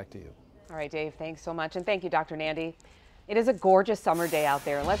send it back to you. All right, Dave, thanks so much. And thank you, Dr. Nandi. It is a gorgeous summer day out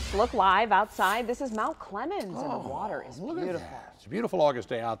there. Let's look live outside. This is Mount Clemens, and the water is beautiful. It's a beautiful August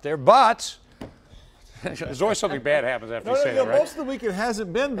day out there, but there's always something bad happens after you say that, right? Most of the week it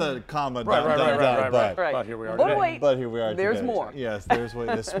hasn't been the comma. Right. But here we are today. But here we are There's today. more. Yes, there's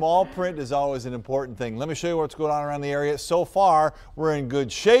the small print is always an important thing. Let me show you what's going on around the area. So far, we're in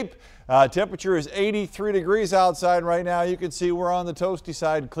good shape. Temperature is 83 degrees outside right now. You can see we're on the toasty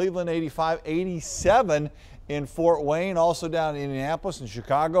side. Cleveland 85, 87 in Fort Wayne, also down in Indianapolis and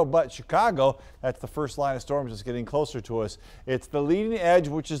Chicago. But Chicago, that's the first line of storms that's getting closer to us. It's the leading edge,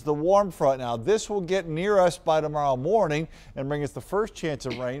 which is the warm front. Now, this will get near us by tomorrow morning and bring us the first chance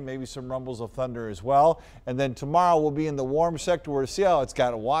of rain, maybe some rumbles of thunder as well. And then tomorrow we'll be in the warm sector. We'll see how it's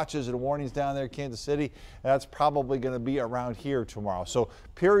got watches and warnings down there, Kansas City. That's probably going to be around here tomorrow. So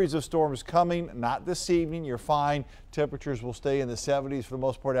periods of storms coming, not this evening. You're fine. Temperatures will stay in the 70s for the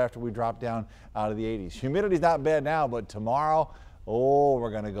most part after we drop down out of the 80s. Humidity's not bad now, but tomorrow,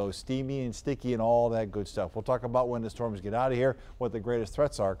 we're going to go steamy and sticky and all that good stuff. We'll talk about when the storms get out of here, what the greatest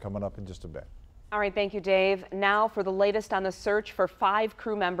threats are coming up in just a bit. All right, thank you, Dave. Now for the latest on the search for 5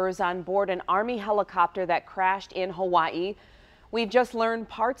 crew members on board an Army helicopter that crashed in Hawaii. We've just learned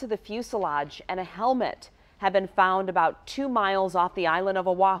parts of the fuselage and a helmet have been found about 2 miles off the island of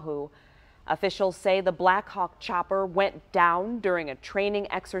Oahu. Officials say the Black Hawk chopper went down during a training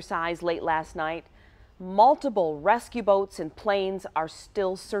exercise late last night. Multiple rescue boats and planes are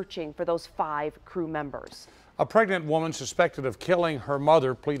still searching for those 5 crew members. A pregnant woman suspected of killing her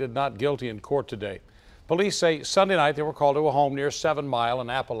mother pleaded not guilty in court today. Police say Sunday night they were called to a home near 7 Mile and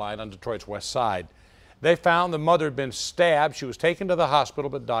Apple-Line on Detroit's west side. They found the mother had been stabbed. She was taken to the hospital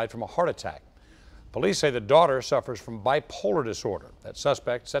but died from a heart attack. Police say the daughter suffers from bipolar disorder. That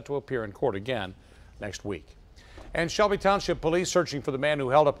suspect set to appear in court again next week. And Shelby Township police searching for the man who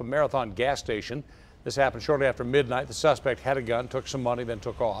held up a Marathon gas station. This happened shortly after midnight. The suspect had a gun, took some money, then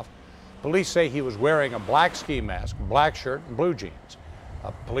took off. Police say he was wearing a black ski mask, black shirt, and blue jeans.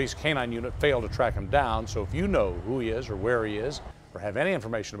 A police canine unit failed to track him down, so if you know who he is or where he is or have any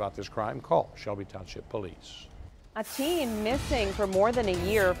information about this crime, call Shelby Township Police. A teen missing for more than a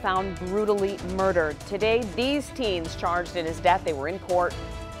year found brutally murdered. Today, these teens charged in his death. They were in court.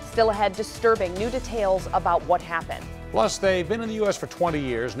 Still ahead, disturbing new details about what happened. Plus, they've been in the U.S. for 20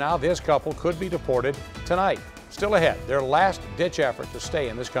 years. Now this couple could be deported tonight. Still ahead, their last-ditch effort to stay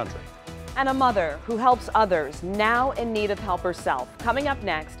in this country. And a mother who helps others, now in need of help herself. Coming up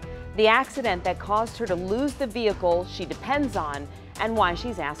next, the accident that caused her to lose the vehicle she depends on and why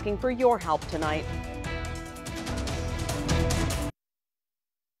she's asking for your help tonight.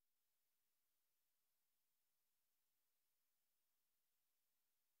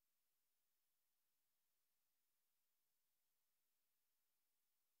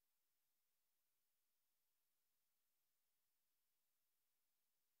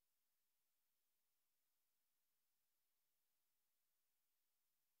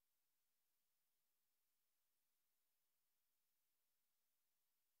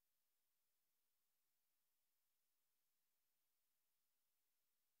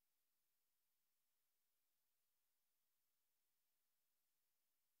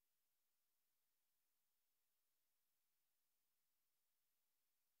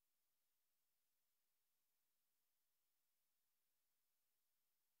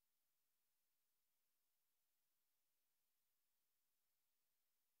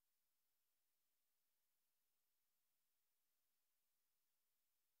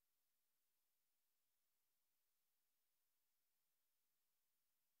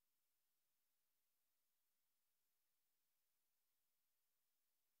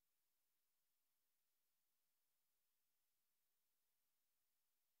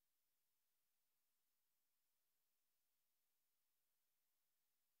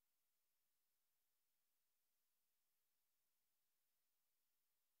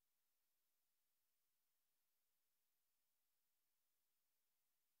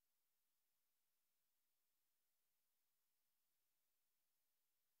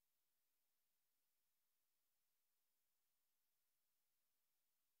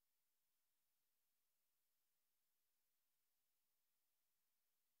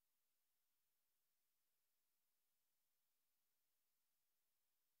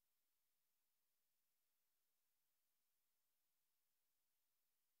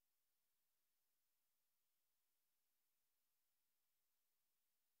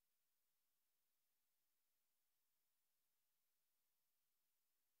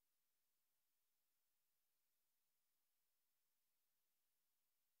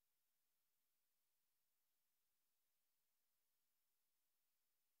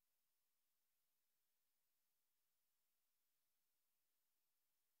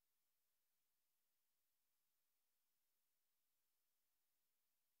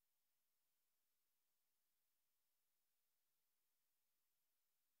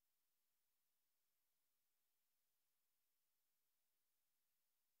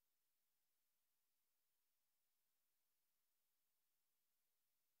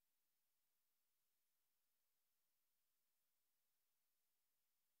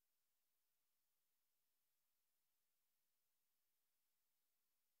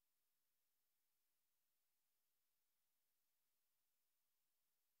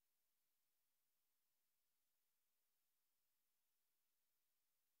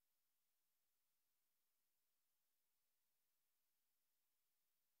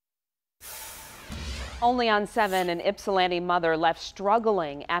 Only on 7, an Ypsilanti mother left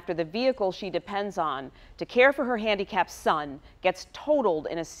struggling after the vehicle she depends on to care for her handicapped son gets totaled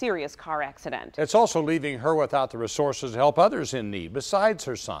in a serious car accident. It's also leaving her without the resources to help others in need besides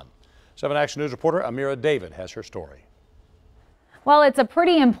her son. 7 Action News reporter Amira David has her story. Well, it's a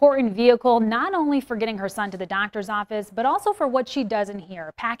pretty important vehicle, not only for getting her son to the doctor's office, but also for what she does in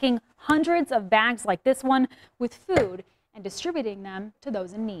here, packing hundreds of bags like this one with food and distributing them to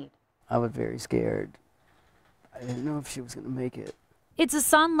those in need. I was very scared. I didn't know if she was going to make it. It's a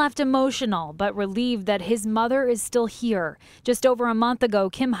son left emotional, but relieved that his mother is still here. Just over a month ago,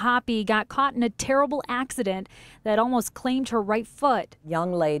 Kim Hoppy got caught in a terrible accident that almost claimed her right foot.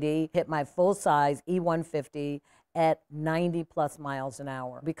 Young lady hit my full-size E150 at 90+ miles an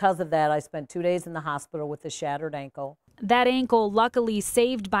hour. Because of that, I spent 2 days in the hospital with a shattered ankle. That ankle luckily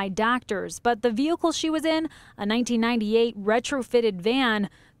saved by doctors, but the vehicle she was in, a 1998 retrofitted van,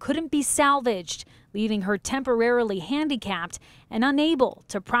 couldn't be salvaged, leaving her temporarily handicapped and unable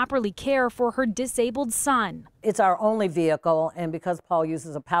to properly care for her disabled son. It's our only vehicle, and because Paul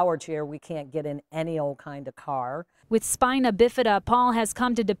uses a power chair, we can't get in any old kind of car. With spina bifida, Paul has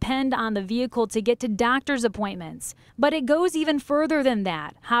come to depend on the vehicle to get to doctor's appointments. But it goes even further than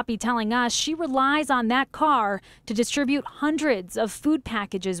that. Hoppy telling us she relies on that car to distribute hundreds of food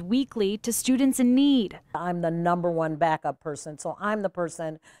packages weekly to students in need. I'm the #1 backup person, so I'm the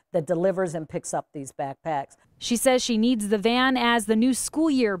person that delivers and picks up these backpacks. She says she needs the van as the new school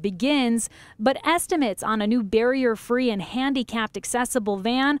year begins, but estimates on a new barrier-free and handicapped accessible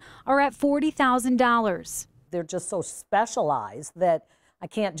van are at $40,000. They're just so specialized that I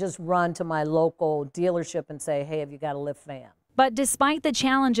can't just run to my local dealership and say, hey, have you got a lift fan? But despite the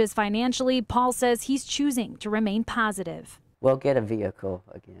challenges financially, Paul says he's choosing to remain positive. We'll get a vehicle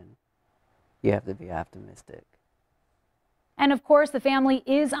again. You have to be optimistic. And of course, the family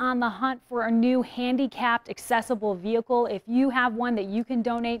is on the hunt for a new handicapped accessible vehicle. If you have one that you can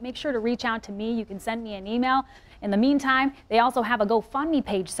donate, make sure to reach out to me. You can send me an email. In the meantime, they also have a GoFundMe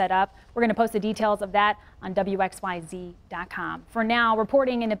page set up. We're going to post the details of that on WXYZ.com. For now,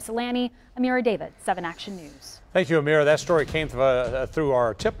 reporting in Ypsilanti, Amira David, 7 Action News. Thank you, Amira. That story came through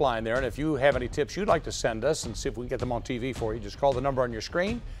our tip line there. And if you have any tips you'd like to send us and see if we can get them on TV for you, just call the number on your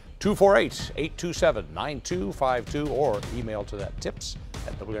screen, 248-827-9252, or email to that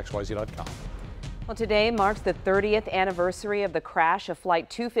tips@WXYZ.com. Well, today marks the 30th anniversary of the crash of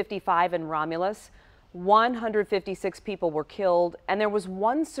Flight 255 in Romulus. 156 people were killed, and there was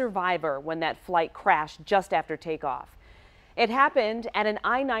one survivor when that flight crashed just after takeoff. It happened at an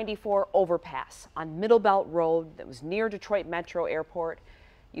I-94 overpass on Middle Belt Road that was near Detroit Metro Airport.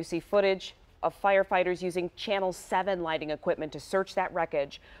 You see footage of firefighters using Channel 7 lighting equipment to search that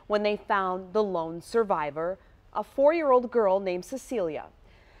wreckage when they found the lone survivor, a 4-year-old girl named Cecilia.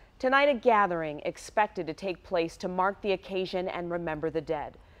 Tonight, a gathering expected to take place to mark the occasion and remember the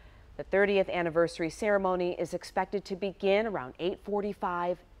dead. The 30th anniversary ceremony is expected to begin around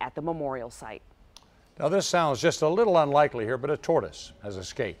 8:45 at the memorial site. Now, this sounds just a little unlikely here, but a tortoise has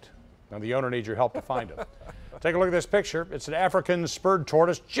escaped. Now, the owner needs your help to find him. Take a look at this picture. It's an African spurred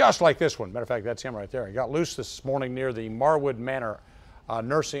tortoise, just like this one. Matter of fact, that's him right there. He got loose this morning near the Marwood Manor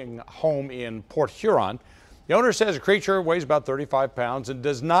nursing home in Port Huron. The owner says the creature weighs about 35 pounds and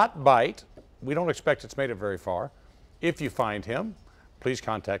does not bite. We don't expect it's made it very far. If you find him, please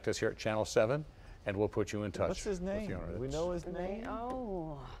contact us here at Channel 7, and we'll put you in touch. What's his name? Do we know his name?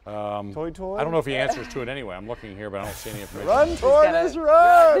 Oh. Toy? I don't know if he answers to it anyway. I'm looking here, but I don't see any information. Run, tortoise,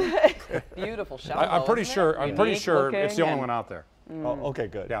 run! Beautiful shot. I'm pretty sure it's the only one out there. Oh, okay,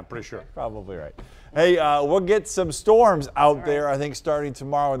 good. Yeah, I'm pretty sure. Probably right. Hey, we'll get some storms out there, I think, starting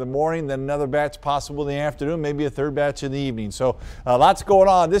tomorrow in the morning, then another batch possible in the afternoon, maybe a third batch in the evening. So lots going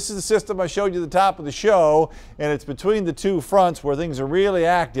on. This is the system I showed you at the top of the show, and it's between the two fronts where things are really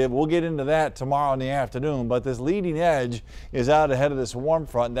active. We'll get into that tomorrow in the afternoon, but this leading edge is out ahead of this warm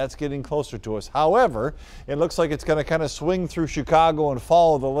front, and that's getting closer to us. However, it looks like it's going to kind of swing through Chicago and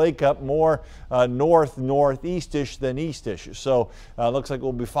follow the lake up more northeastish than eastish. So looks like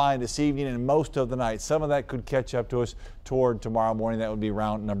we'll be fine this evening and most of the night. Some of that could catch up to us toward tomorrow morning. That would be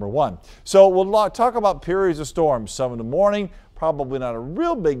round number 1. So we'll talk about periods of storms. Some in the morning, probably not a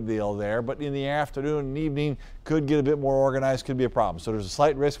real big deal there, but in the afternoon and evening could get a bit more organized, could be a problem. So there's a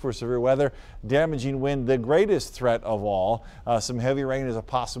slight risk for severe weather, damaging wind, the greatest threat of all. Some heavy rain is a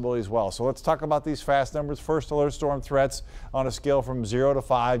possibility as well. So let's talk about these fast numbers. First alert storm threats on a scale from 0 to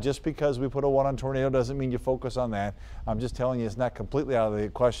 5. Just because we put a 1 on tornado doesn't mean you focus on that. I'm just telling you it's not completely out of the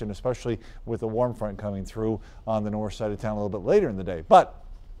question, especially with the warm front coming through on the north side of town a little bit later in the day. But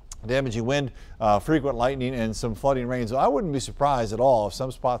damaging wind, frequent lightning, and some flooding rain. So I wouldn't be surprised at all if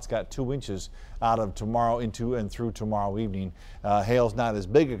some spots got 2 inches out of tomorrow into and through tomorrow evening. Hail's not as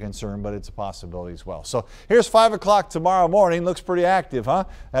big a concern, but it's a possibility as well. So here's 5 o'clock tomorrow morning. Looks pretty active, huh?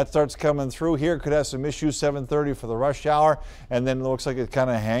 That starts coming through here. Could have some issues 7:30 for the rush hour, and then it looks like it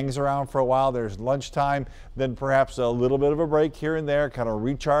kind of hangs around for a while. There's lunchtime, then perhaps a little bit of a break here and there, kind of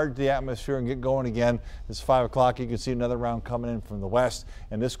recharge the atmosphere and get going again. It's 5 o'clock. You can see another round coming in from the west,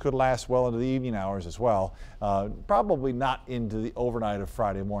 and this could last well into the evening hours as well. Probably not into the overnight of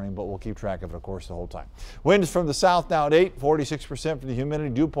Friday morning, but we'll keep track of it, of course, the whole time. Winds from the south now at 8, 46% for the humidity.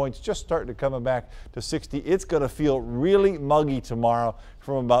 Dew points just starting to come back to 60. It's going to feel really muggy tomorrow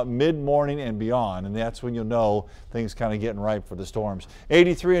from about mid-morning and beyond, and that's when you'll know things kind of getting ripe for the storms.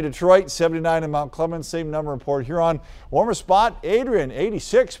 83 in Detroit, 79 in Mount Clemens, same number in Port Huron. Warmer spot, Adrian,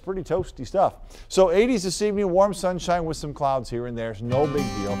 86, pretty toasty stuff. So 80s this evening, warm sunshine with some clouds here and there. It's no big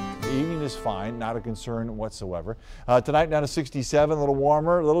deal. The evening is fine, not a concern whatsoever. Tonight down to 67, a little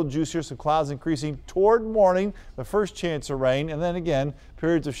warmer, a little juicier, some clouds increasing toward morning, the first chance of rain, and then again,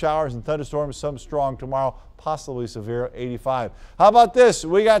 periods of showers and thunderstorms, some strong tomorrow, possibly severe, 85. How about this?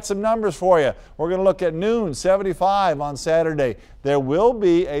 We got some numbers for you. We're going to look at noon, 75 on Saturday. There will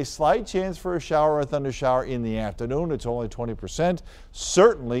be a slight chance for a shower or a thunder shower in the afternoon. It's only 20%.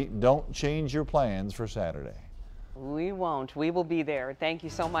 Certainly don't change your plans for Saturday. We won't. We will be there. Thank you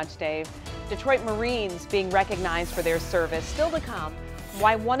so much, Dave. Detroit Marines being recognized for their service. Still to come,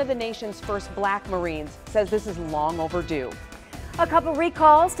 why one of the nation's first black Marines says this is long overdue. A couple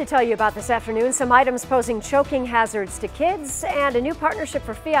recalls to tell you about this afternoon. Some items posing choking hazards to kids, and a new partnership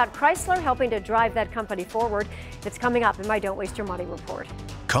for Fiat Chrysler helping to drive that company forward. It's coming up in my Don't Waste Your Money report.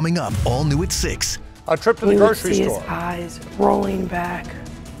 Coming up, all new at 6. A trip to the grocery store. His eyes rolling back.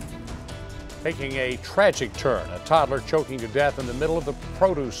 Taking a tragic turn, a toddler choking to death in the middle of the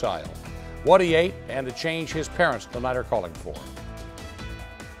produce aisle. What he ate and the change his parents tonight are calling for.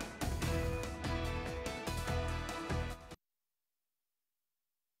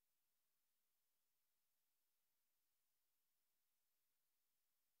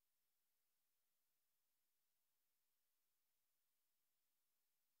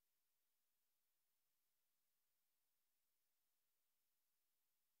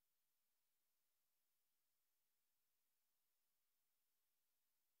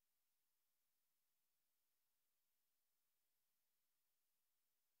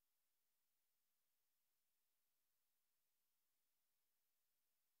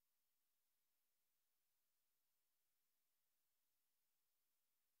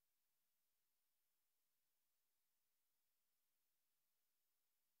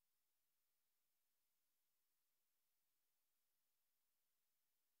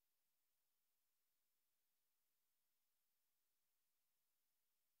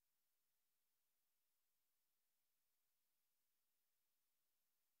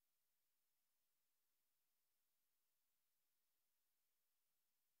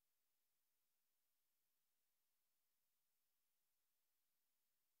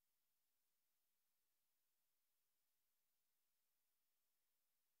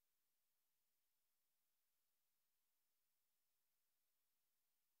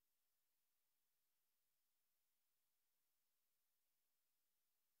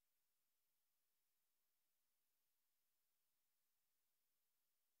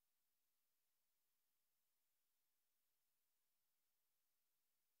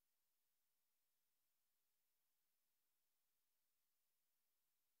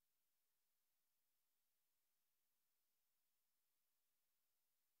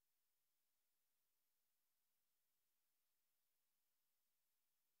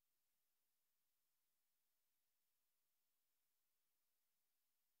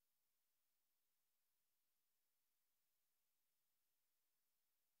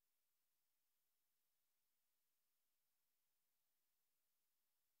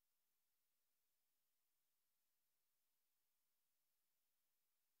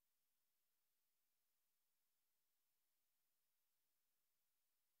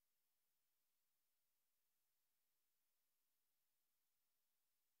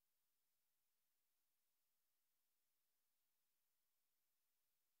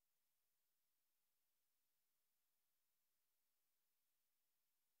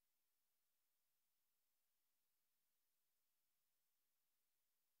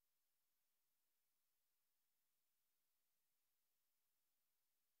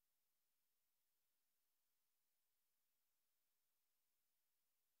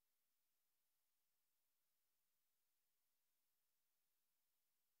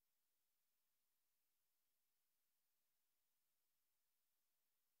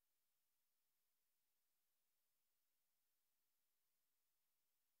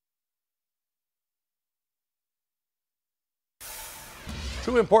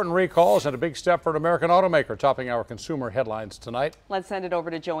 Two important recalls and a big step for an American automaker topping our consumer headlines tonight. Let's send it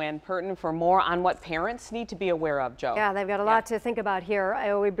over to Joanne Purton for more on what parents need to be aware of, Joe. Yeah, they've got a lot to think about here.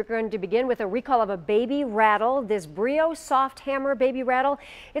 We're going to begin with a recall of a baby rattle, this Brio Soft Hammer baby rattle.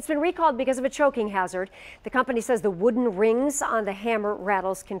 It's been recalled because of a choking hazard. The company says the wooden rings on the hammer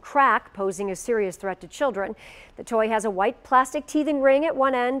rattles can crack, posing a serious threat to children. The toy has a white plastic teething ring at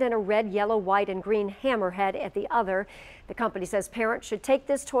one end and a red, yellow, white, and green hammer head at the other. The company says parents should take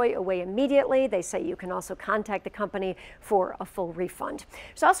this toy away immediately. They say you can also contact the company for a full refund.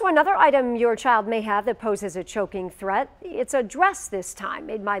 There's also another item your child may have that poses a choking threat. It's a dress this time,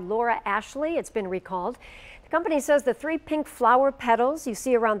 made by Laura Ashley. It's been recalled. The company says the 3 pink flower petals you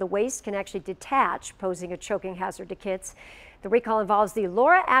see around the waist can actually detach, posing a choking hazard to kids. The recall involves the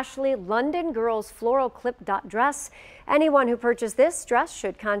Laura Ashley London Girls Floral Clip Dot dress. Anyone who purchased this dress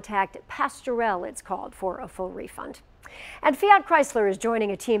should contact Pastorelle, it's called, for a full refund. And Fiat Chrysler is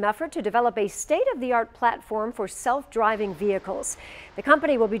joining a team effort to develop a state-of-the-art platform for self-driving vehicles. The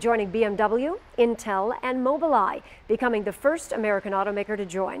company will be joining BMW, Intel, and Mobileye, becoming the first American automaker to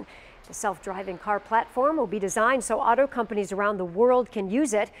join. The self-driving car platform will be designed so auto companies around the world can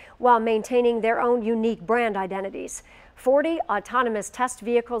use it while maintaining their own unique brand identities. 40 autonomous test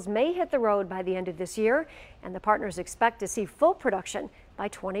vehicles may hit the road by the end of this year, and the partners expect to see full production by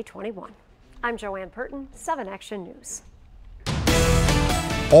 2021. I'm Joanne Purton, 7 Action News.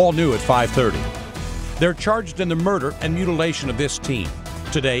 All new at 5:30. They're charged in the murder and mutilation of this teen.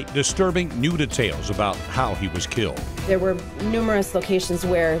 Today, disturbing new details about how he was killed. There were numerous locations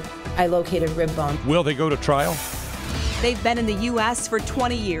where I located rib bone. Will they go to trial? They've been in the U.S. for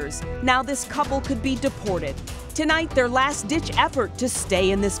 20 years. Now this couple could be deported. Tonight, their last-ditch effort to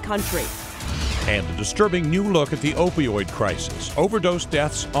stay in this country. And a disturbing new look at the opioid crisis. Overdose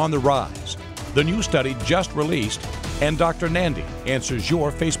deaths on the rise. The new study just released, and Dr. Nandi answers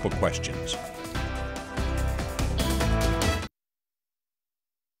your Facebook questions.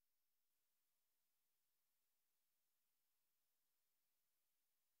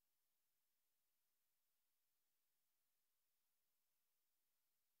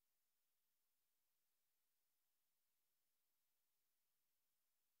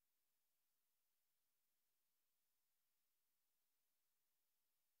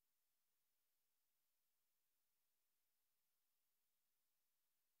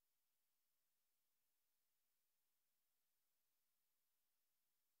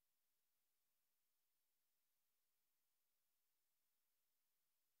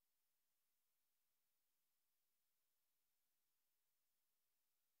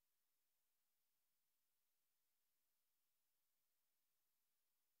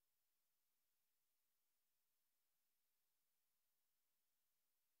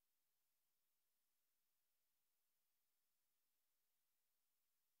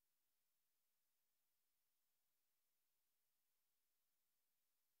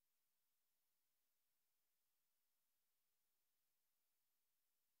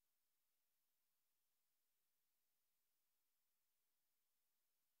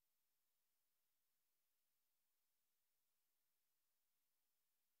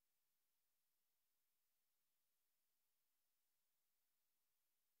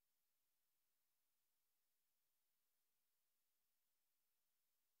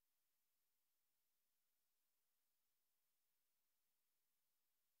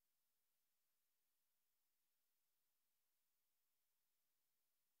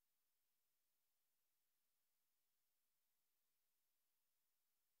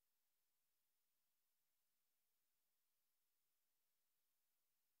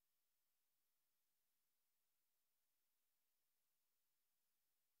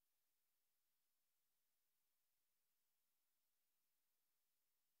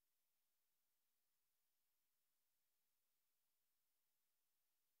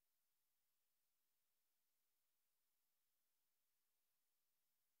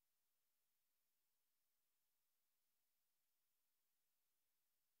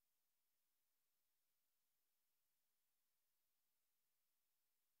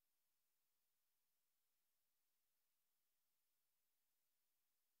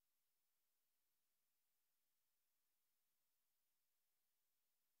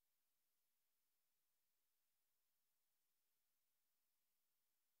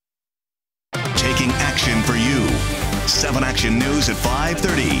 Taking action for you. 7 Action News at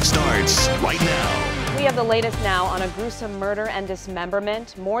 5:30 starts right now. We have the latest now on a gruesome murder and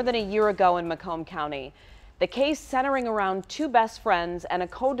dismemberment more than a year ago in Macomb County. The case centering around 2 best friends and a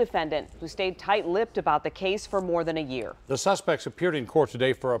co-defendant who stayed tight-lipped about the case for more than a year. The suspects appeared in court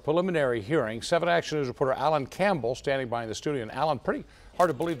today for a preliminary hearing. 7 Action News reporter Alan Campbell standing by in the studio. And Alan, pretty hard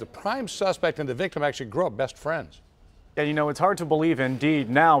to believe the prime suspect and the victim actually grew up best friends. Yeah, you know, it's hard to believe indeed.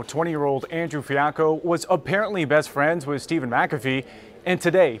 Now, 20-year-old Andrew Fiacco was apparently best friends with Stephen McAfee. And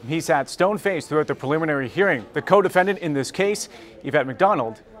today, he sat stone-faced throughout the preliminary hearing. The co-defendant in this case, Yvette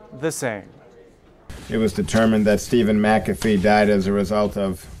McDonald, the same. It was determined that Stephen McAfee died as a result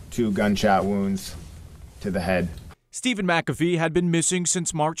of 2 gunshot wounds to the head. Stephen McAfee had been missing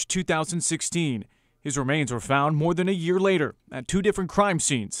since March 2016. His remains were found more than a year later at 2 different crime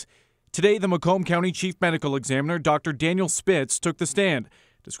scenes. Today, the Macomb County Chief Medical Examiner, Dr. Daniel Spitz, took the stand,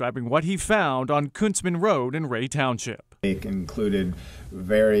 describing what he found on Kuntzman Road in Ray Township. It included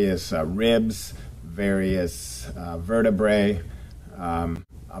various ribs, various vertebrae,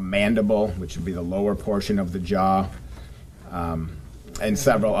 a mandible, which would be the lower portion of the jaw, and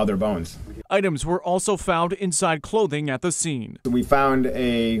several other bones. Items were also found inside clothing at the scene. We found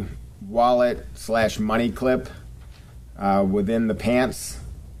a wallet/money clip within the pants.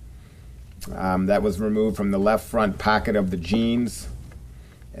 That was removed from the left front pocket of the jeans.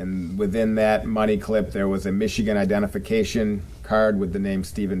 And within that money clip, there was a Michigan identification card with the name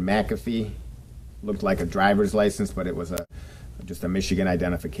Stephen McAfee. Looked like a driver's license, but it was just a Michigan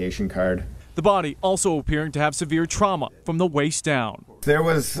identification card. The body also appearing to have severe trauma from the waist down. There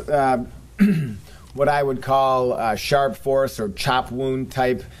was what I would call sharp force or chop wound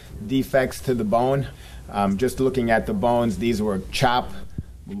type defects to the bone. Just looking at the bones, these were chop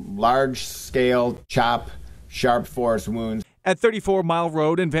large-scale chop, sharp force wounds. At 34 Mile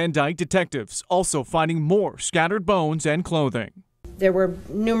Road in Van Dyke, detectives also finding more scattered bones and clothing. There were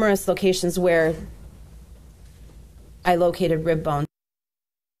numerous locations where I located rib bones.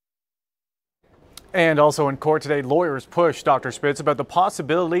 And also in court today, lawyers pushed Dr. Spitz about the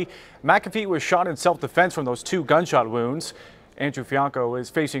possibility McAfee was shot in self-defense from those 2 gunshot wounds. Andrew Fianco is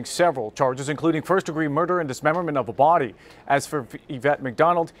facing several charges, including first-degree murder and dismemberment of a body. As for Yvette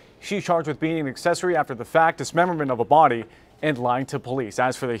McDonald, she's charged with being an accessory after the fact, dismemberment of a body, and lying to police.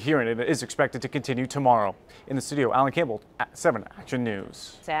 As for the hearing, it is expected to continue tomorrow. In the studio, Alan Campbell, 7 Action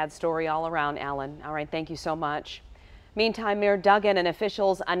News. Sad story all around, Alan. All right, thank you so much. Meantime, Mayor Duggan and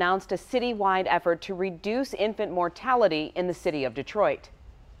officials announced a citywide effort to reduce infant mortality in the city of Detroit.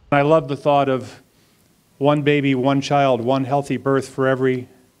 I love the thought of one baby, one child, one healthy birth for every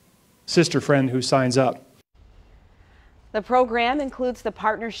sister friend who signs up. The program includes the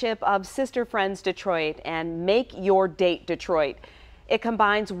partnership of Sister Friends Detroit and Make Your Date Detroit. It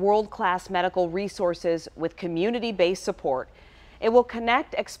combines world-class medical resources with community-based support. It will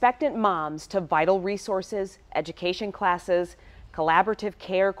connect expectant moms to vital resources, education classes, collaborative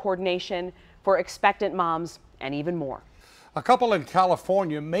care coordination for expectant moms, and even more. A couple in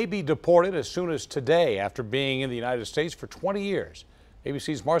California may be deported as soon as today after being in the United States for 20 years.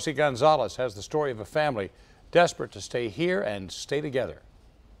 ABC's Marcy Gonzalez has the story of a family desperate to stay here and stay together.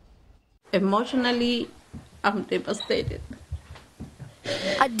 Emotionally, I'm devastated.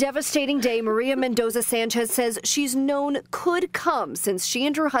 A devastating day Maria Mendoza Sanchez says she's known could come since she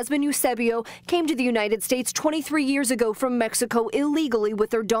and her husband Eusebio came to the United States 23 years ago from Mexico illegally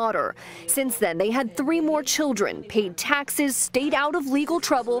with their daughter. Since then, they had 3 more children, paid taxes, stayed out of legal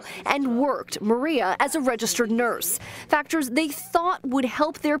trouble, and worked, Maria, as a registered nurse. Factors they thought would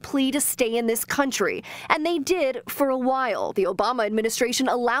help their plea to stay in this country. And they did for a while. The Obama administration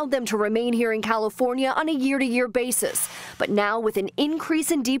allowed them to remain here in California on a year-to-year basis. But now, with an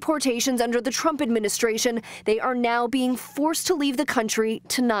increase in deportations under the Trump administration, they are now being forced to leave the country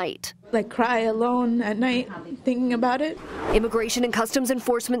tonight. Like cry alone at night thinking about it. Immigration and Customs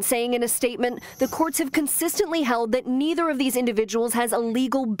Enforcement saying in a statement, the courts have consistently held that neither of these individuals has a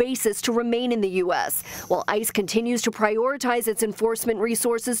legal basis to remain in the U.S., while ICE continues to prioritize its enforcement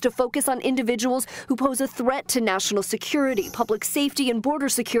resources to focus on individuals who pose a threat to national security, public safety, and border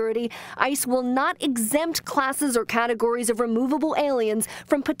security. ICE will not exempt classes or categories of removable aliens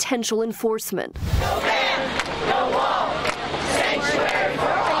from potential enforcement. No man, no wall, sanctuary for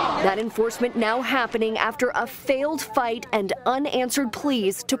all. That enforcement now happening after a failed fight and unanswered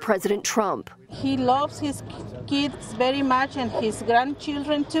pleas to President Trump. He loves his kids very much and his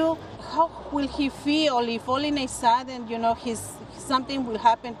grandchildren too. How will he feel if all in a sudden, something will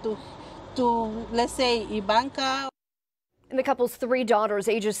happen to let's say Ivanka? And the couple's 3 daughters,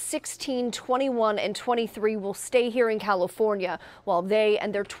 ages 16, 21, and 23, will stay here in California while they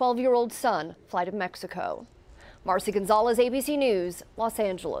and their 12-year-old son fly to Mexico. Marcy Gonzalez, ABC News, Los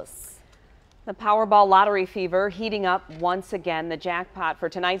Angeles. The Powerball lottery fever heating up once again. The jackpot for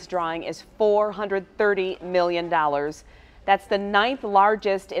tonight's drawing is $430 million. That's the 9th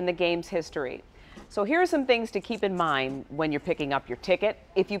largest in the game's history. So here are some things to keep in mind when you're picking up your ticket.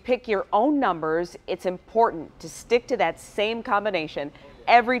 If you pick your own numbers, it's important to stick to that same combination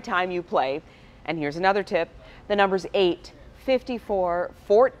every time you play. And here's another tip. The numbers 8, 54,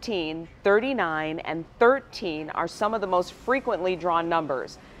 14, 39, and 13 are some of the most frequently drawn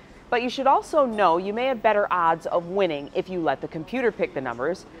numbers. But you should also know you may have better odds of winning if you let the computer pick the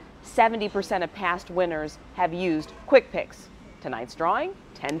numbers. 70% of past winners have used Quick Picks. Tonight's drawing,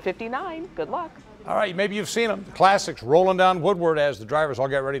 10:59. Good luck. All right, maybe you've seen them. The classics rolling down Woodward as the drivers all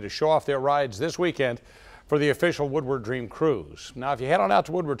get ready to show off their rides this weekend for the official Woodward Dream Cruise. Now, if you head on out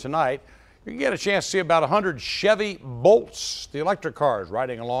to Woodward tonight, you can get a chance to see about 100 Chevy Bolts, the electric cars,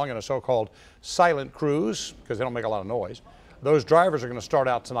 riding along in a so-called silent cruise because they don't make a lot of noise. Those drivers are going to start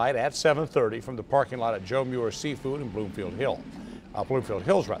out tonight at 7:30 from the parking lot at Joe Muir Seafood in Bloomfield Hills.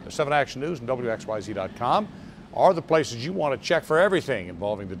 7 Action News and WXYZ.com are the places you want to check for everything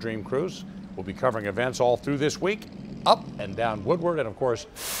involving the Dream Cruise. We'll be covering events all through this week, up and down Woodward, and of course,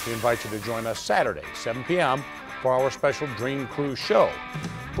 we invite you to join us Saturday, 7 p.m. for our special Dream Cruise show.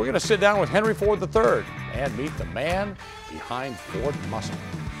 We're going to sit down with Henry Ford III and meet the man behind Ford Muscle.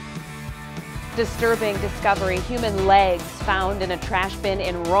 Disturbing discovery, human legs found in a trash bin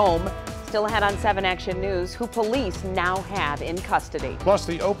in Rome. Still ahead on 7 Action News, who police now have in custody. Plus,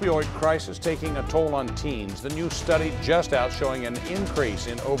 the opioid crisis taking a toll on teens. The new study just out showing an increase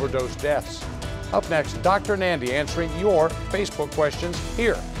in overdose deaths. Up next, Dr. Nandi answering your Facebook questions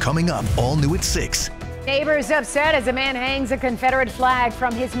here. Coming up, all new at 6. Neighbors upset as a man hangs a Confederate flag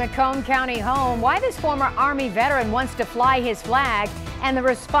from his Macomb County home. Why this former Army veteran wants to fly his flag, and the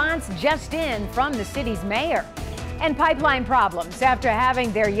response just in from the city's mayor. And pipeline problems after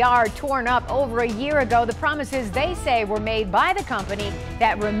having their yard torn up over a year ago. The promises they say were made by the company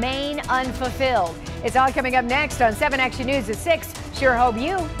that remain unfulfilled. It's all coming up next on 7 Action News at 6. Sure hope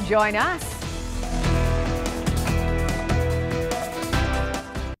you join us.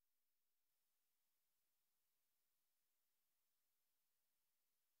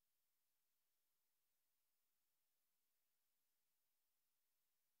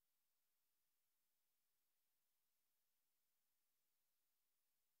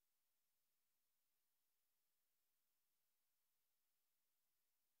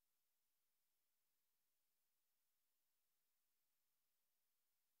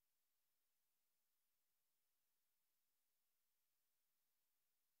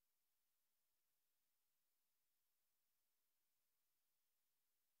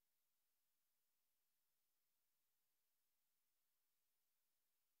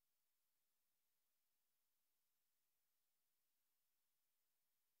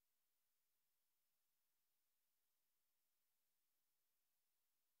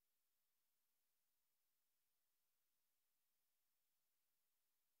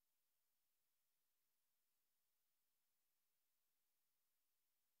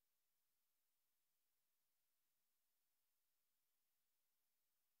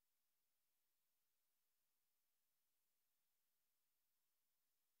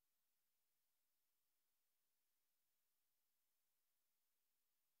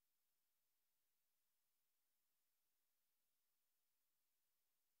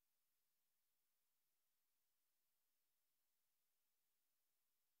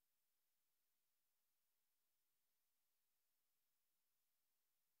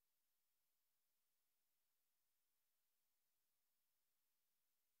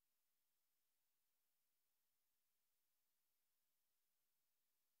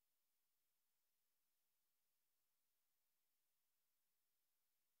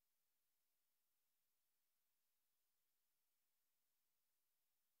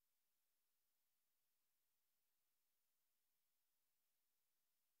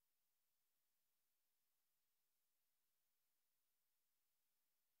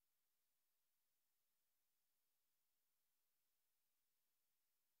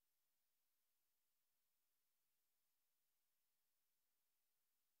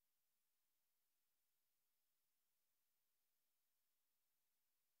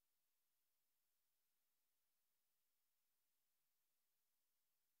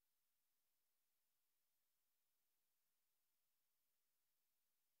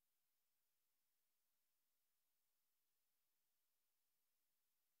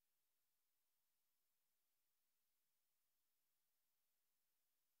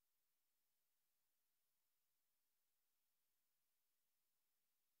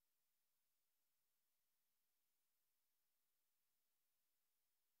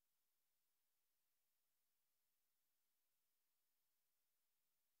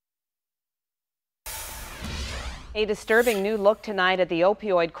 A disturbing new look tonight at the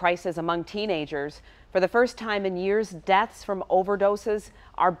opioid crisis among teenagers. For the first time in years, deaths from overdoses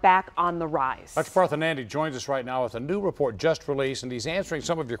are back on the rise. Dr. Partha Nandi joins us right now with a new report just released, and he's answering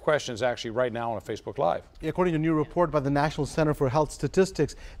some of your questions actually right now on a Facebook Live. According to a new report by the National Center for Health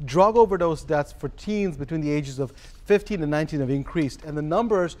Statistics, drug overdose deaths for teens between the ages of 15 and 19 have increased, and the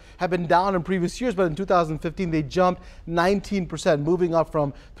numbers have been down in previous years, but in 2015 they jumped 19%, moving up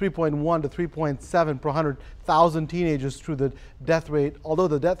from 3.1 to 3.7 per 100,000 teenagers through the death rate. Although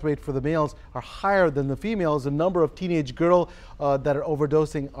the death rate for the males are higher than the females, the number of teenage girls that are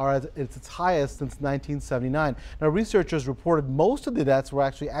overdosing are at its highest since 1979. Now, researchers reported most of the deaths were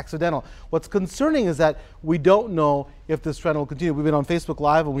actually accidental. What's concerning is that we don't know if this trend will continue. We've been on Facebook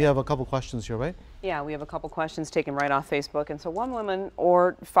Live, and we have a couple questions here, right? Yeah, we have a couple questions taken right off Facebook. And so one woman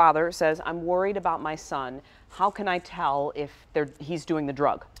or father says, I'm worried about my son. How can I tell if he's doing the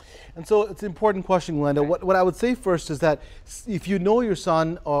drug? And so it's an important question, Glenda. Okay. What I would say first is that if you know your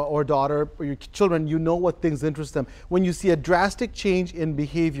son or daughter or your children, you know what things interest them. When you see a drastic change in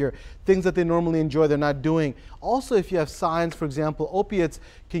behavior, things that they normally enjoy, they're not doing. Also, if you have signs, for example, opiates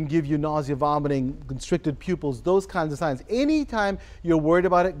can give you nausea, vomiting, constricted pupils, those kinds of signs. Anytime you're worried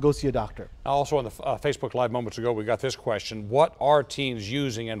about it, go see a doctor. Also on the Facebook Live moments ago, we got this question. What are teens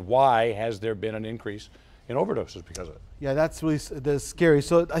using and why has there been an increase in overdoses because of it? Yeah, that's really scary.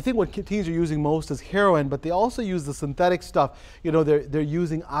 So I think what teens are using most is heroin, but they also use the synthetic stuff. You know, they're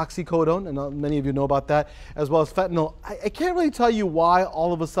using oxycodone, and many of you know about that, as well as fentanyl. I can't really tell you why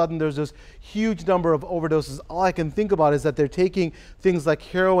all of a sudden there's this huge number of overdoses. All I can think about is that they're taking things like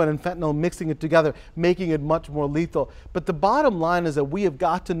heroin and fentanyl, mixing it together, making it much more lethal. But the bottom line is that we have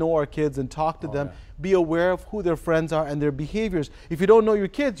got to know our kids and talk to them. Yeah. Be aware of who their friends are and their behaviors. If you don't know your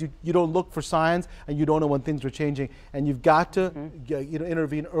kids, you don't look for signs, and you don't know when things are changing. And you've got to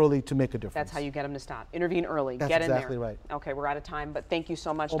intervene early to make a difference. That's how you get them to stop. Intervene early. That's get in there. Exactly right. Okay, we're out of time, but thank you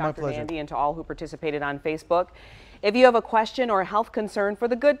so much, Oh, Dr. Nandy, and to all who participated on Facebook. If you have a question or a health concern for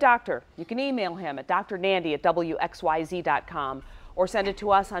the good doctor, you can email him at drnandy@wxyz.com or send it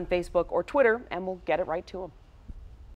to us on Facebook or Twitter, and we'll get it right to him.